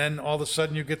 and then all of a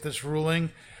sudden you get this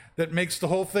ruling that makes the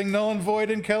whole thing null and void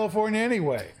in California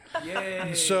anyway.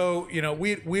 Yay. So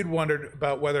we'd wondered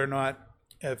about whether or not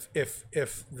if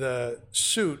the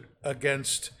suit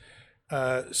against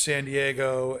San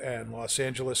Diego and Los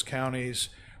Angeles counties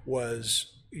was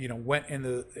went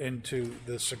into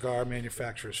the cigar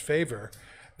manufacturer's favor,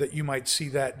 that you might see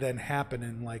that then happen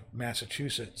in like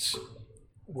Massachusetts,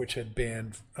 which had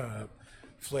banned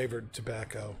flavored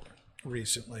tobacco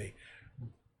recently.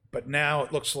 But now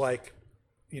it looks like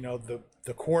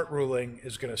the court ruling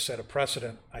is going to set a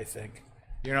precedent. I think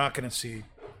you're not going to see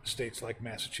states like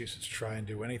Massachusetts try and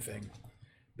do anything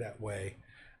that way.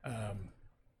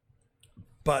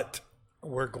 But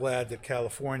we're glad that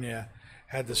California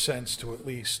had the sense to at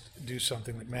least do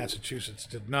something that Massachusetts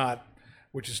did not,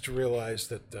 which is to realize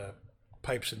that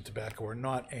pipes and tobacco are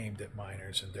not aimed at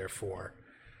minors, and therefore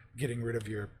getting rid of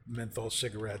your menthol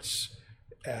cigarettes,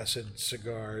 acid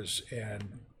cigars,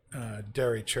 and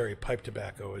dairy cherry pipe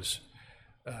tobacco is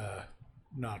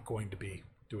not going to be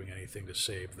doing anything to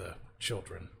save the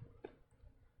children.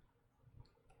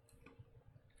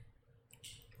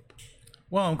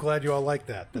 Well, I'm glad you all like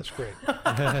that. That's great.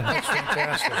 That's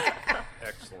fantastic.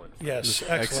 Excellent. Yes,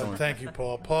 excellent. Thank you,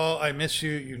 Paul. Paul, I miss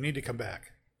you. You need to come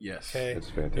back. Yes. Okay? That's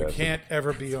fantastic. You can't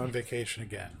ever be on vacation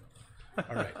again.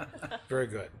 All right. Very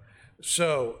good.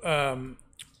 So,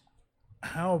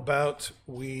 how about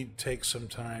we take some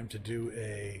time to do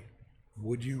a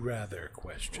would you rather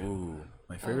question? Ooh,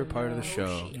 my favorite part of the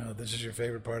show. This is your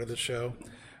favorite part of the show?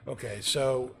 Okay,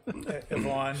 so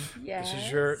Yvonne, Yes.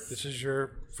 this is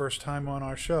your first time on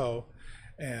our show,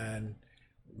 and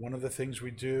one of the things we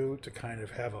do to kind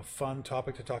of have a fun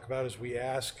topic to talk about is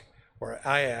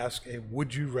I ask a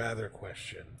would you rather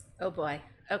question. Oh boy.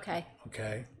 Okay.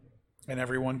 Okay, and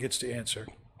everyone gets to answer.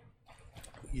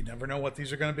 You never know what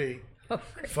these are going to be. Oh,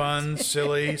 great. Fun,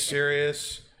 silly,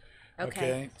 serious.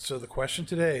 Okay. So the question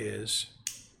today is,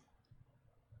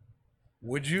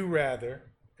 would you rather,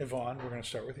 Yvonne, we're going to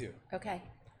start with you. Okay.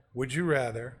 Would you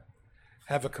rather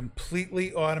have a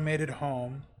completely automated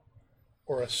home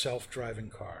or a self-driving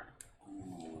car?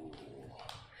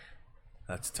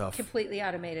 That's tough. Completely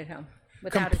automated home.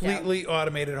 Without a doubt. Completely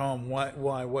automated home.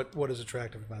 Why? What is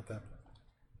attractive about that?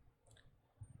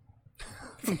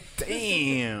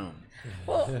 Damn.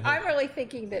 Well, I'm really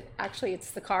thinking that actually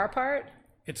it's the car part.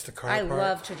 It's the car I part.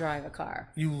 love to drive a car.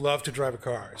 You love to drive a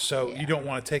car, so Yeah. you don't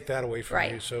want to take that away from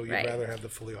Right, you. So you'd right. rather have the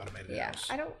fully automated Yeah. house.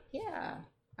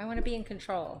 I want to be in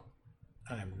control.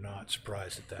 I'm not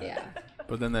surprised at that. Yeah.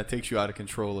 But then that takes you out of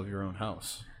control of your own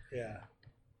house. Yeah.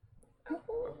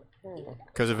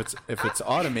 Because if it's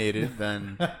automated,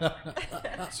 then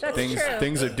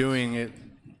things are doing it.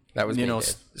 That was me,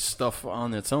 Dave. Stuff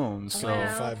on its own. So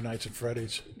Well. Five Nights at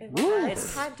Freddy's.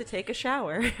 It's time to take a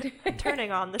shower.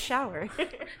 Turning on the shower.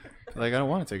 like I don't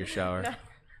want to take a shower.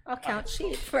 I'll count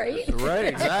sheep, right? Right,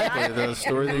 exactly. The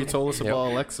story that you told us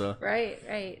about Alexa.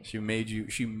 Right. She made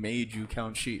you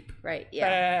count sheep. Right.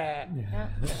 Yeah. Yeah,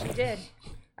 she did.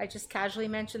 I just casually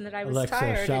mentioned that I was Alexa,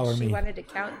 tired shower and she me. wanted to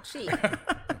count sheep.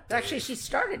 Actually, she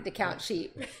started to count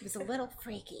sheep. It was a little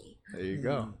freaky. There you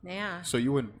go. Yeah. So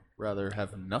you would rather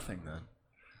have nothing then?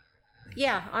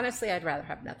 Yeah. Honestly, I'd rather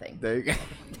have nothing. There you go.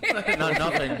 Not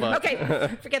nothing, but Okay.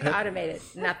 Forget the automated.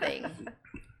 Nothing.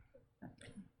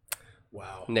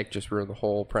 Wow. Nick just ruined the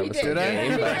whole premise of did. the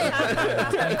game.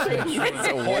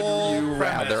 So what would you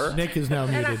rather? Nick is now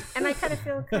muted. And I kind of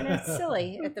feel kind of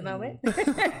silly at the moment.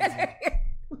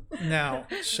 Now,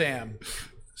 Sam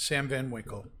Van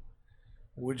Winkle,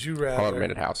 would you rather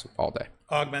Automated house all day.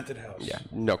 augmented house? Yeah,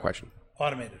 no question.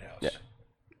 Automated house. Yeah.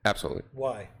 Absolutely.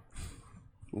 Why?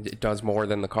 It does more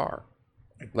than the car.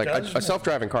 Like does a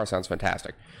self-driving car sounds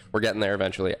fantastic. We're getting there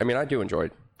eventually. I mean, I do enjoy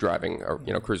driving or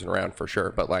cruising around for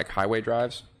sure, but like highway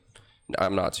drives,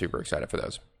 I'm not super excited for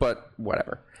those. But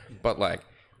whatever. But like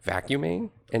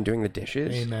vacuuming and doing the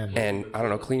dishes Amen. and I don't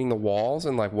know, cleaning the walls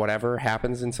and like whatever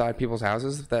happens inside people's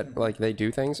houses that like they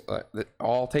do things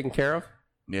all taken care of.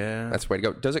 yeah. That's the way to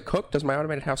go. Does it cook? Does my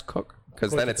automated house cook?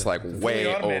 Because then it's like way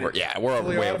automated. over. Yeah, we're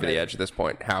Fully way over the automated. edge at this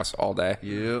point. House all day.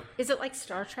 Yep. Is it like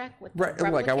Star Trek with the Right,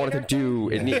 like I wanted to replicator do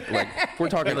it. Like if we're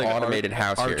talking Like automated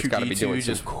house here. It's got to be R2D2 doing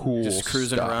some just- cool just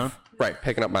cruising stuff. around? Right,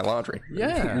 picking up my laundry.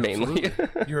 Yeah, mainly.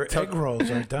 Your egg rolls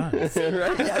are done.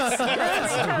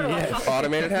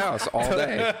 Automated house all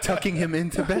day. Tucking him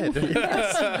into bed.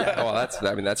 Well,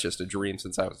 that's just a dream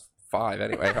since I was 5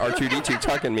 anyway. R2D2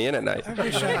 tucking me in at night. I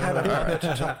wish I had a rabbit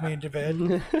to tuck me into bed.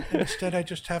 And instead, I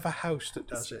just have a house that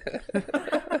does it.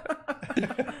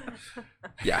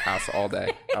 Yeah, house all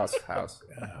day. House.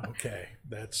 Okay,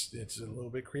 it's a little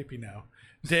bit creepy now.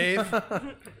 Dave,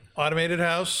 automated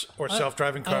house or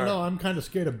self-driving I don't know. car? I'm kind of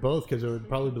scared of both because it would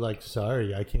probably be like,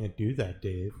 sorry, I can't do that,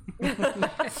 Dave.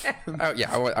 Oh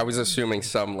yeah, I was assuming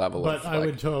some level But of I like,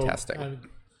 would tell. testing.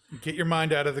 Get your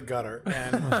mind out of the gutter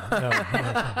and No.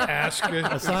 ask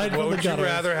Aside what from the would you gutter,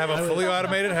 rather have, a fully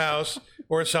automated house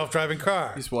or a self-driving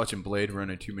car? He's watching Blade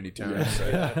Runner too many times.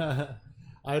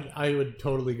 I would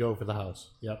totally go for the house.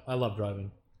 Yep, I love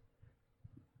driving.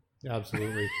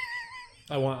 Absolutely.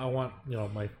 I want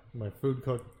my food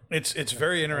cooked. It's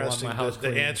very interesting. my house The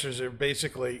clean. answers are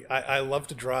basically, I love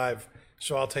to drive,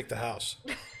 so I'll take the house.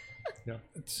 Yeah.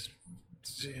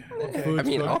 Okay. Food's I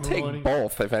mean, cooked I'll in the take morning.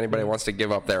 both if anybody wants to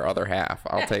give up their other half.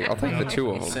 I'll take the two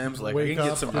of them. Sam's like, Wake we can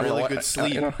get up, some you know really what? good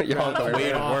sleep You know, you're on the way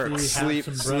to Coffee, work. have Sleep,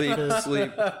 some sleep, breakfast,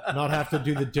 sleep. Not have to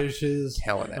do the dishes.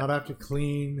 Hell of it. Not have to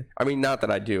clean. I mean, not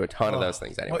that I do a ton of those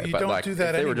things anyway, Well, you but don't like do that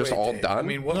if they anyway, were just all Dave. done. I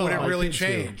mean, what No, would it my really kids do.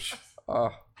 change?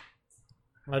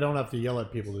 I don't have to yell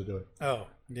at people to do it. Oh,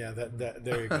 yeah, that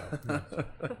there you go.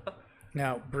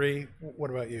 Now, Bree, what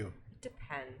about you?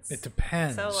 Depends. It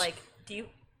depends. So, like,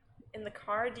 in the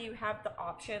car, do you have the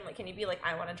option? Like, can you be like,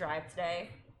 I want to drive today?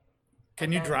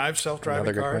 Can you drive self-driving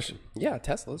Another good cars? question. Yeah,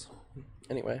 Teslas.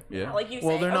 Anyway, Yeah. Like you say,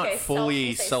 well, they're not okay, fully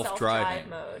you say self-driving. self-drive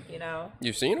mode, you know?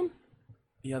 you've seen them?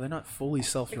 Yeah, they're not fully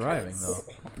self-driving Because-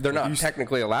 though. They're not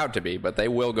technically allowed to be, but they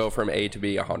will go from A to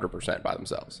B 100% by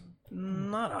themselves.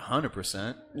 Not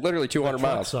 100%. Literally 200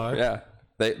 miles. trucks are. Yeah,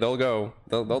 they'll go.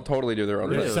 They'll totally do their own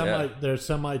There's thing. there's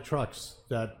semi trucks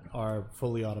that are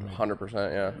fully automated.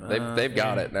 100%. Yeah, they've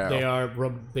got it now. They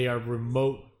are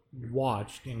remote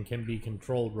watched and can be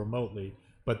controlled remotely,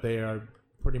 but they are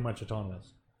pretty much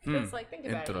autonomous. It's like, think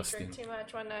about it. You Interesting. drink too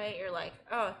much one night, you're like,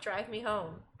 oh, drive me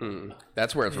home.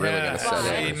 That's where it's really Yeah, going to set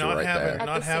see, in. is not right having there. At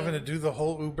not the having to same- do the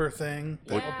whole Uber thing.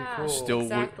 That would be Yeah. cool. Still,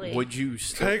 Exactly. would you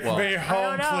still Take me I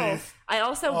home, don't know. please. I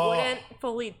also Oh. wouldn't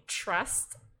fully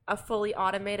trust a fully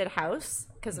automated house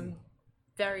because I'm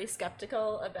very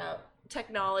skeptical about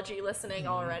technology listening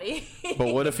already.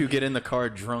 But what if you get in the car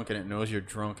drunk and it knows you're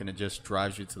drunk and it just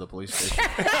drives you to the police station?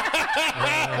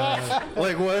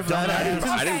 Like, what if that happens?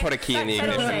 I didn't put a key in the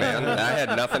ignition, Okay. man. I had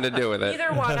nothing to do with it.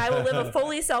 Either one, I will live a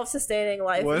fully self-sustaining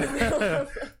life.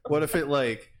 What if it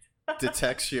like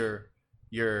detects your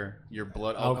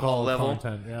blood alcohol Alcohol level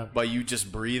content, yeah. by you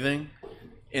just breathing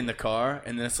in the car,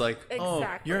 and then it's like, oh,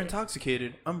 Exactly. you're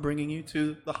intoxicated. I'm bringing you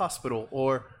to the hospital,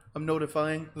 or I'm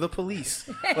notifying the police.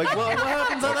 Like, what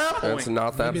happens at that point? It's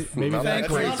not that Maybe not that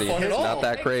that's crazy. not fun at It's not all.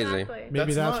 that crazy. Exactly. Maybe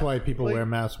That's that's not, why people like- wear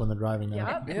masks when they're driving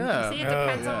now. Yep. Yeah. See, it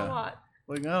depends Oh, on yeah. a lot.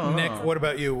 Like, I don't Nick, know. what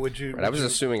about you? Would you? I was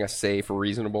assuming a safe,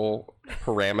 reasonable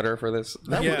parameter for this.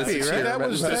 That Yeah. would be, right? That That was-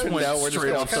 was that was now we're just straight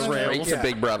going off the straight rails. to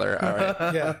Big Brother. All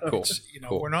right. Yeah, Cool. it's,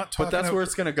 Cool. we're not talking. But that's about, where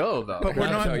it's gonna go, though. But we're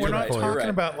No, not. you're We're not right. talking You're right.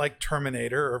 about like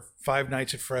Terminator or Five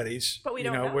Nights at Freddy's. But we you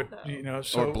don't know, know, what though. you know.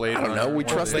 So Or Blade I don't know. We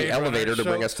Runner. trust the Blade Runner. elevator to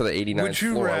bring So us to the 89th would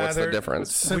you floor. What's the rather-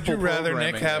 difference? Would you Simple rather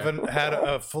Nick programming had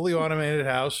a fully automated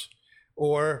house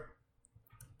or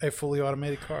a fully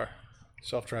automated car,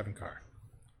 self-driving car?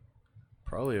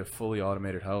 Probably a fully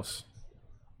automated house.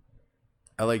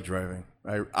 I like driving.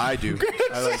 I do.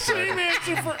 I like driving.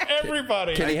 answer for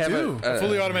everybody. Can he have do. a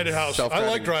fully automated house. I like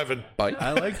self-driving driving. bike?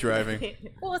 I like driving.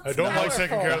 Well, it's I don't like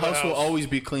taking care The of the house will house. always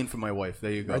be clean for my wife.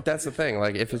 There you go. Right, that's the thing.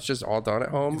 Like, if it's just all done at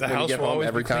home, The when you house get will home always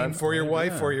every be clean time. for your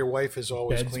wife, or your wife is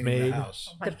always Bed's cleaning made. the house.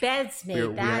 the bed's made.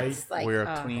 We're- That's like We're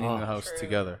oh. cleaning the house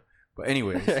together. But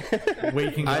anyways,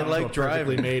 Waking I up to a like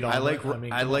perfectly driving. made I like. omelet.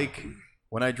 mean, I come on. like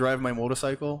when I drive my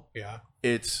motorcycle. Yeah.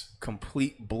 It's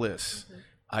complete bliss.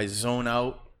 I zone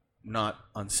out, not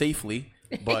unsafely,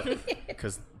 but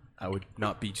because I would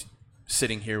not be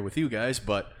sitting here with you guys,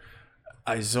 but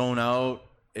I zone out.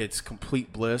 It's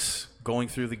complete bliss. Going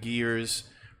through the gears,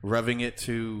 revving it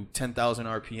to 10,000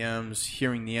 RPMs,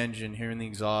 hearing the engine, hearing the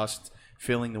exhaust,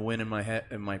 feeling the wind in my head,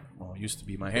 well, it used to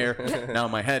be my hair, now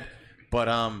my head. But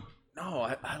no,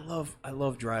 I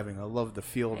love driving. I love the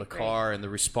feel of the car and the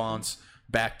response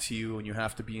back to you, and you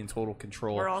have to be in total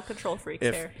control. We're all control freaks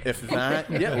here. If that,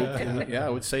 yeah, I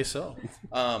would say so.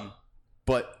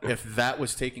 But if that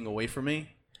was taking away from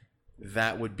me,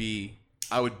 I would be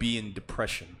in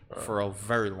depression for a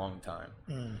very long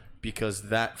time, because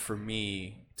that, for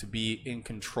me, to be in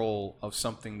control of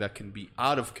something that can be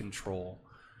out of control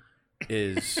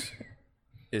is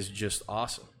just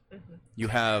awesome. You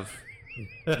have,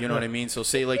 you know what I mean? So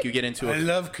say like you get into I a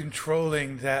love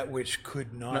controlling that which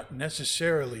could not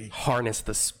necessarily Harness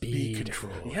the be speed.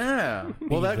 controlled. yeah.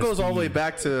 Well, that goes all the way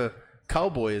back to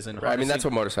cowboys and I mean, that's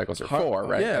what motorcycles are for,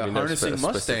 right? Yeah, I mean, they're harnessing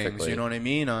Mustangs. specifically- You know what I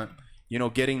mean?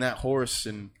 Getting that horse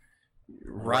and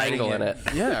riding Wrangling it.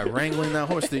 Yeah, wrangling that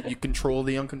horse. That you control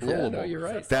the uncontrollable. Yeah, no, you're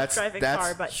right. That's Self-driving that's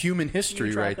car, but human history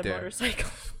you drive right the there.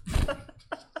 motorcycle.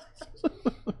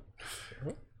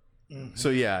 So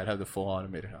yeah, I'd have the full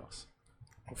automated house.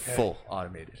 Full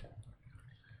automated.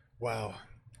 Wow.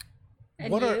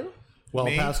 And What are- you? Well,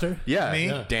 Me? Pastor, Yeah,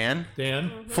 Me? Dan,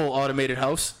 Dan, full automated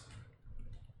house.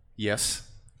 Yes.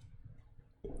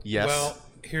 Yes. Well,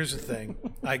 here's the thing.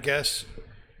 I guess,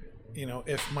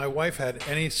 if my wife had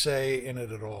any say in it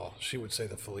at all, she would say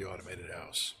the fully automated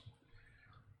house.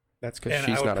 That's because And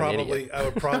she's I would not an idiot. probably, I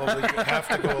would probably have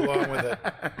to go along with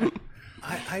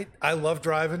it. I love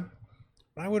driving.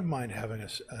 I wouldn't mind having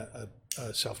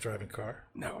a self-driving car.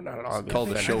 No, not at all. called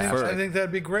the I chauffeur. think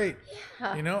that'd be great.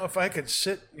 If I could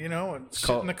sit, and sit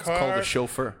in the It's car. called a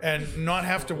chauffeur. And not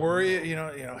have to worry,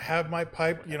 have my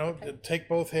pipe, take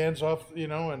both hands off,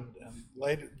 and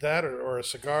light that or a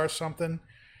cigar or something,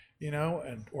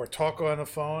 or talk on the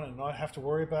phone and not have to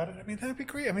worry about it. I mean, that'd be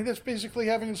great. I mean, that's basically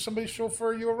having somebody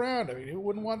chauffeur you around. I mean, who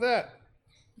wouldn't want that?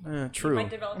 True. Might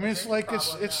develop I mean, a it's drinking like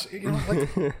it's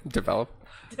problem, like Develop.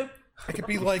 it could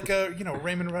be like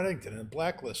Raymond Reddington in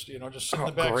Blacklist. Just sit in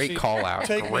the back Great seat. call out.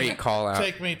 Great call out.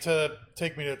 Take me to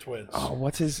Twins. Oh,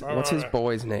 what's his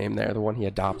boy's name there? The one he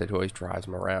adopted who always drives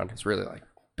him around. He's really like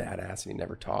badass and he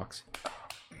never talks.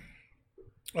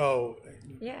 Oh,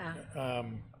 Yeah.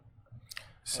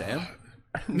 Sam.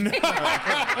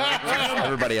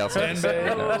 Everybody else has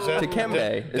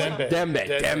Dikembe.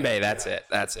 Dembe. That's it.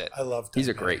 That's it. I love He's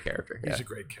a Dembe. great character. Yeah. He's a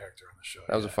great character on the show.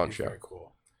 That was a fun he's show. Very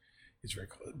cool. He's very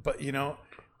cool. But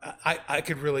I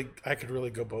could really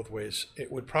go both ways.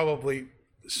 It would probably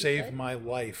save my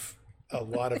life a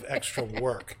lot of extra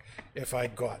work if I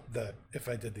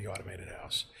did the automated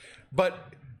house.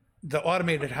 But the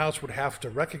automated house would have to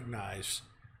recognize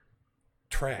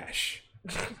trash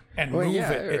and Well, move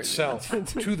yeah, it itself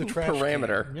to the trash can.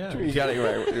 Parameter. Yeah. You got it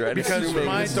right. You're right. Because Assuming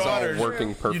my this is all daughter's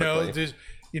working perfectly. there's,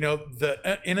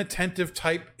 the inattentive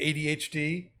type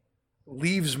ADHD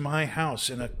leaves my house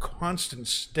in a constant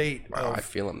state Wow, of I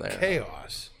feel him there.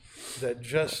 chaos that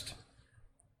just,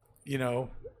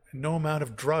 no amount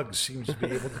of drugs seems to be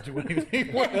able to do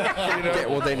anything with. Okay,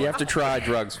 well, then you have to try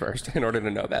drugs first in order to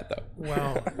know that, though.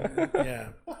 Well, yeah,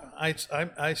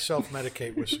 I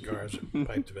self-medicate with cigars and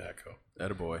pipe tobacco.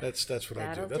 Attaboy. That's what I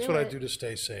do. That'll That's do what I it. do to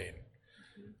stay sane.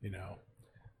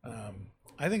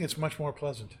 I think it's much more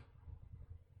pleasant.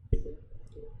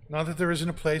 Not that there isn't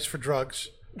a place for drugs.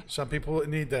 Some people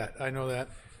need that. I know that.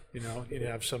 You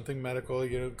have something medical.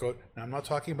 Go. Now, I'm not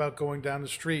talking about going down the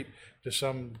street to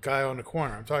some guy on the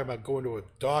corner. I'm talking about going to a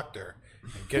doctor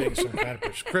and getting some kind of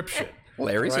prescription.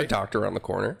 Larry's a Right. doctor on the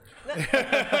corner.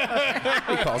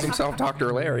 He calls himself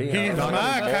Dr. Larry. You know, He's the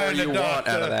my more kind you of want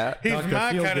doctor. out of that. He's Dr. my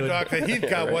kind of Feelgood. doctor. He's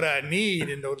got what I need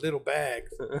in those little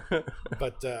bags.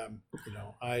 But you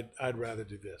know, I'd rather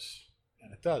do this,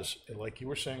 and it does. Like you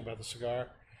were saying about the cigar,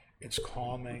 it's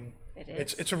calming. It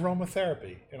is. It's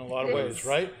aromatherapy in a lot of It ways, is.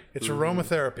 right? It's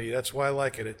aromatherapy. That's why I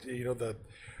like it. It you know the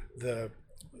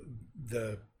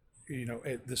you know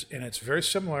this, and it's very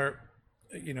similar,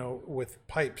 you know, with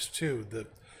pipes too. The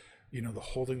you know the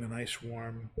holding the nice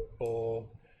warm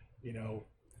bowl, you know,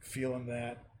 feeling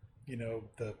that, you know,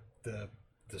 the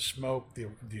smoke,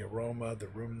 the aroma, the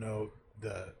room note,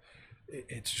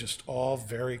 it's just all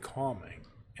very calming,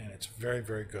 and it's very,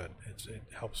 very good. It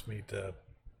helps me to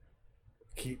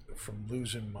keep from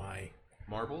losing my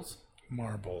Marbles? Well,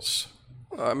 marbles.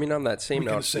 I mean, on that same We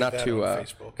can note, say not that to on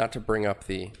Facebook. not to bring up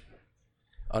the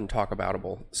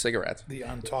untalkaboutable cigarettes, The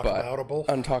but untalkaboutable.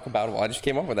 untalkaboutable. I just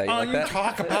came up with that. You like that?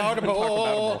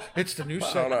 Untalkaboutable. It's the new I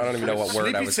segment. don't even know what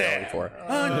word I was Sleepy going Sam. for.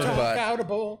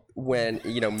 Untalkaboutable. When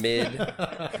you know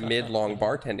mid long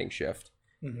bartending shift.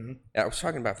 I was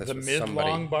talking about this The with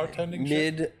mid-long somebody. bartending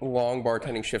shift? Mid-long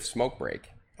bartending shift smoke break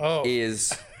Oh.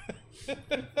 is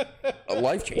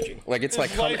life changing. Like it's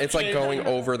like it's like going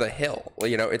over the hill.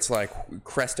 You know, it's like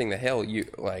cresting the hill. You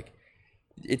like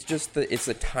it's just it's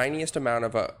the tiniest amount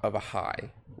of a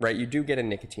high, right? You do get a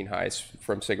nicotine highs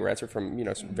from cigarettes or from, you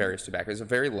know, some various tobaccos. It's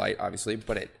very light, obviously,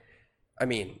 but I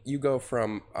mean, you go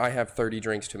from I have 30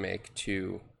 drinks to make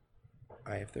to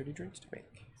I have 30 drinks to make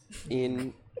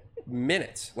in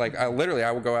minutes. Like I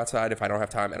will go outside if I don't have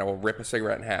time and I will rip a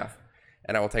cigarette in half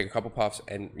and I will take a couple puffs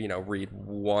and, you know, read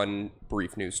one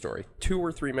brief news story, 2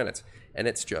 or 3 minutes. And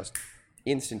it's just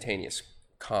instantaneous,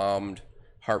 calmed,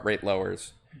 heart rate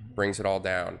lowers, brings it all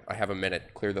down. I have a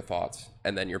minute, clear the thoughts,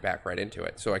 and then you're back right into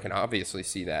it. So I can obviously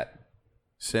see that.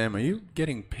 Sam, are you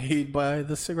getting paid by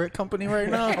the cigarette company right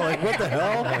now? Like, what the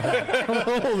hell?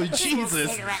 Holy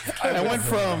Jesus. I went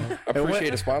from...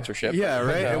 Appreciate a sponsorship. Yeah,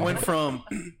 right? It went from,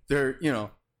 they're, you know,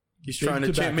 he's Big trying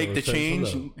to tobacco, make the so change.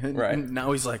 hello. And Right.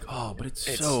 now he's like, oh, but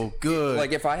it's so good.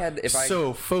 Like if I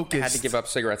so focused. had to give up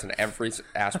cigarettes in every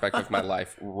aspect of my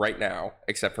life right now,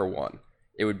 except for one,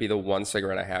 it would be the one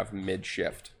cigarette I have mid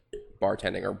shift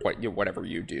bartending or whatever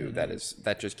you do.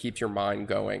 That just keeps your mind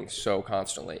going so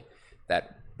constantly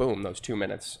that boom, those 2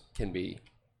 minutes can be,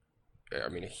 I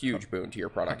mean, a huge boon to your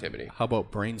productivity. How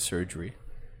about brain surgery?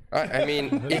 I mean,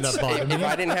 it's, if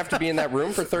I didn't have to be in that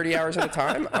room for 30 hours at a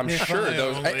time, I'm sure I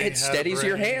those only it had a steadies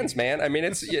your brain. hands, man. I mean,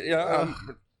 it's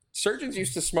surgeons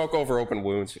used to smoke over open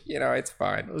wounds. You know, it's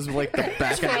fine. It was like the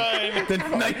back end the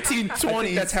I think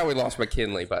 1920s. that's how we lost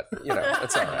McKinley, but you know,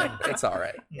 it's all right. It's all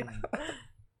right.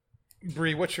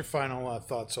 Bree, what's your final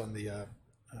thoughts on the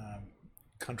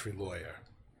Country Lawyer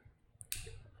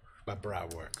by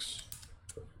Browworks?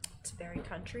 It's very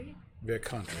country, Very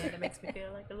country. and it makes me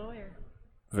feel like a lawyer.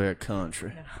 Very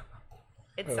country.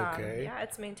 It's Okay. yeah,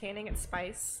 it's maintaining its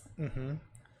spice. Mm-hmm.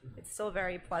 It's still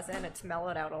very pleasant. It's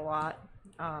mellowed out a lot.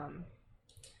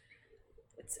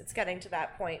 It's getting to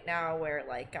that point now where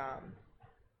like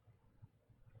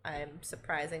I'm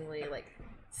surprisingly like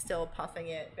still puffing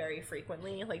it very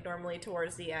frequently. Like normally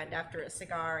towards the end after a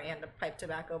cigar and a pipe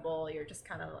tobacco bowl, you're just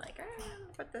kind of like,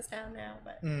 put this down now.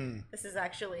 But this is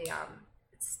actually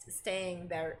it's staying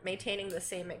there, maintaining the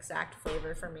same exact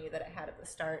flavor for me that it had at the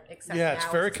start. Except Yeah, it's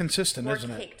now very consistent, more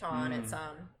isn't it? caked on. It's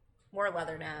more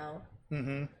leather now.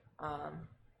 Mm-hmm.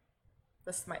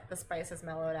 The spice has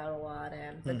mellowed out a lot,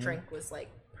 and the drink was like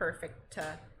perfect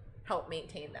to help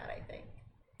maintain that, I think.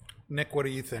 Nick, what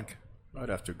do you think? I'd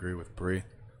have to agree with Bree.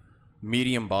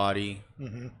 Medium body.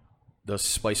 The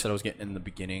spice that I was getting in the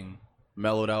beginning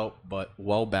mellowed out, but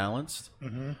well balanced.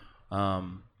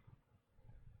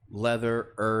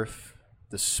 Leather, earth,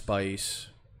 the spice,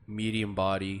 medium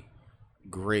body,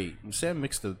 great. And Sam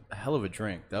mixed a hell of a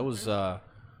drink. That was,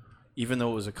 even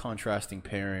though it was a contrasting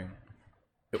pairing,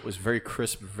 it was very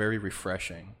crisp, very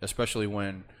refreshing, especially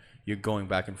when you're going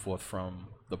back and forth from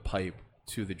the pipe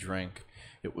to the drink.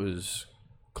 It was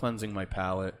cleansing my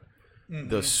palate.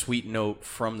 The sweet note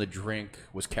from the drink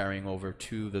was carrying over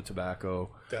to the tobacco.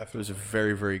 Definitely. It was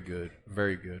very, very good.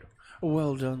 Very good.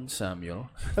 Well done, Samuel.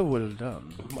 Well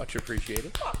done. Much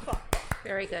appreciated.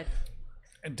 Very good.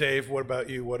 And Dave, what about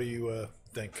you? What do you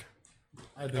think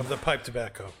of the pipe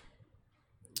tobacco?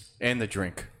 And the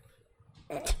drink.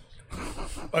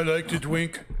 I like the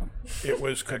drink. It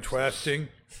was contrasting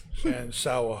and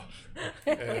sour,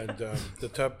 and the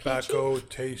tobacco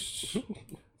tastes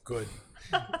good.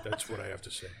 That's what I have to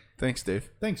say. Thanks, Dave.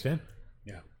 Thanks, man.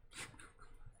 Yeah.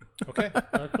 Okay.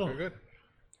 Cool. Very good.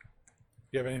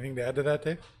 You have anything to add to that,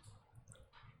 Dave?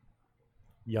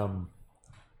 Yum.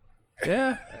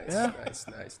 Yeah, yeah.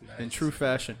 Nice. In true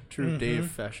fashion, true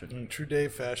Dave fashion. In true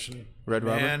Dave fashion. Red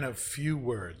Robert? Man of few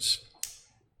words.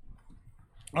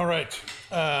 All right.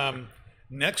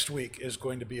 Next week is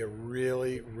going to be a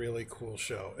really, really cool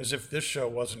show. As if this show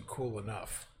wasn't cool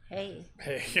enough. Hey.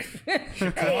 Hey,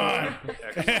 come on.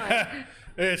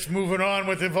 It's moving on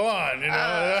with Yvonne. You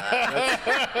know?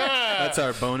 That's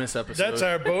our bonus episode. That's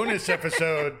our bonus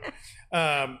episode.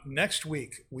 Next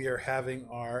week, we are having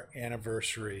our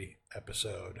anniversary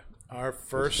episode. Our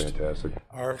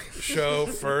show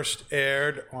first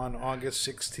aired on August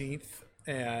 16th,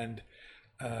 and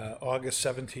August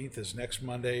 17th is next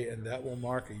Monday, and that will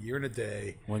mark a year and a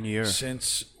day. 1 year.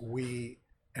 Since we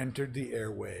entered the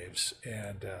airwaves,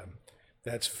 and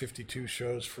that's 52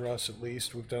 shows for us at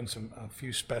least. We've done a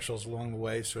few specials along the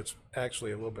way, so it's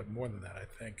actually a little bit more than that, I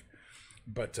think.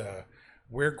 But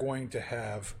we're going to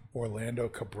have Orlando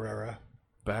Cabrera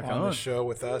Back on on. the show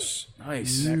with us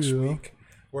Nice. next week.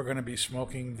 We're going to be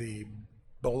smoking the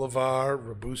Bolivar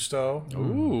Robusto.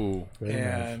 Ooh.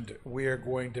 And we are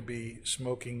going to be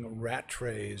smoking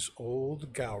Rattray's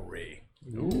Old Gowrie.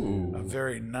 Ooh. A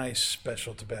very nice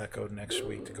special tobacco next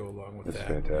week to go along with that.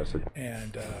 Fantastic.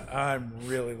 And I'm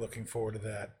really looking forward to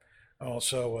that.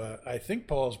 Also, I think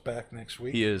Paul's back next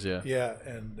week. He is, yeah. Yeah,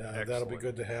 and that'll be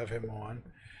good to have him on.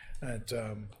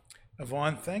 And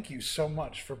Yvonne, thank you so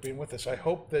much for being with us. I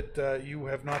hope that you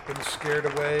have not been scared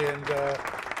away and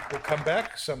will come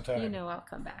back sometime. You know I'll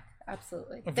come back.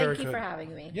 Absolutely. Very Thank you good. for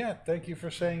having me. Yeah, thank you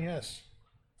for saying yes.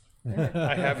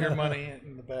 I have your money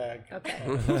in the bag. Okay.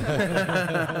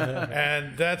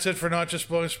 And that's it for Not Just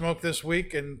Blowing Smoke this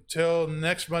week. Until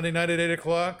next Monday night at 8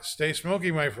 o'clock, stay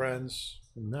smoky, my friends.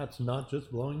 And that's not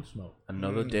just blowing smoke.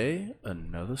 Another day,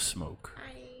 another smoke.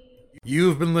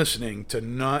 You've been listening to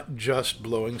Not Just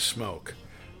Blowing Smoke,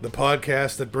 the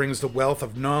podcast that brings the wealth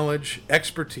of knowledge,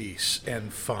 expertise,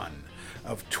 and fun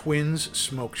of Twins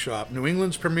Smoke Shop, New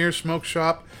England's premier smoke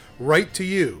shop, right to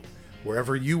you,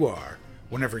 wherever you are,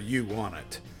 whenever you want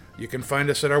it. You can find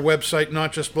us at our website,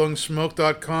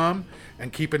 notjustblowingsmoke.com,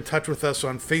 and keep in touch with us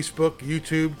on Facebook,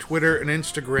 YouTube, Twitter, and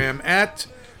Instagram at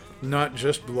Not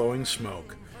Just Blowing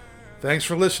Smoke. Thanks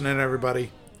for listening,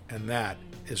 everybody, and that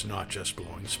is Not Just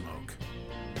Blowing Smoke.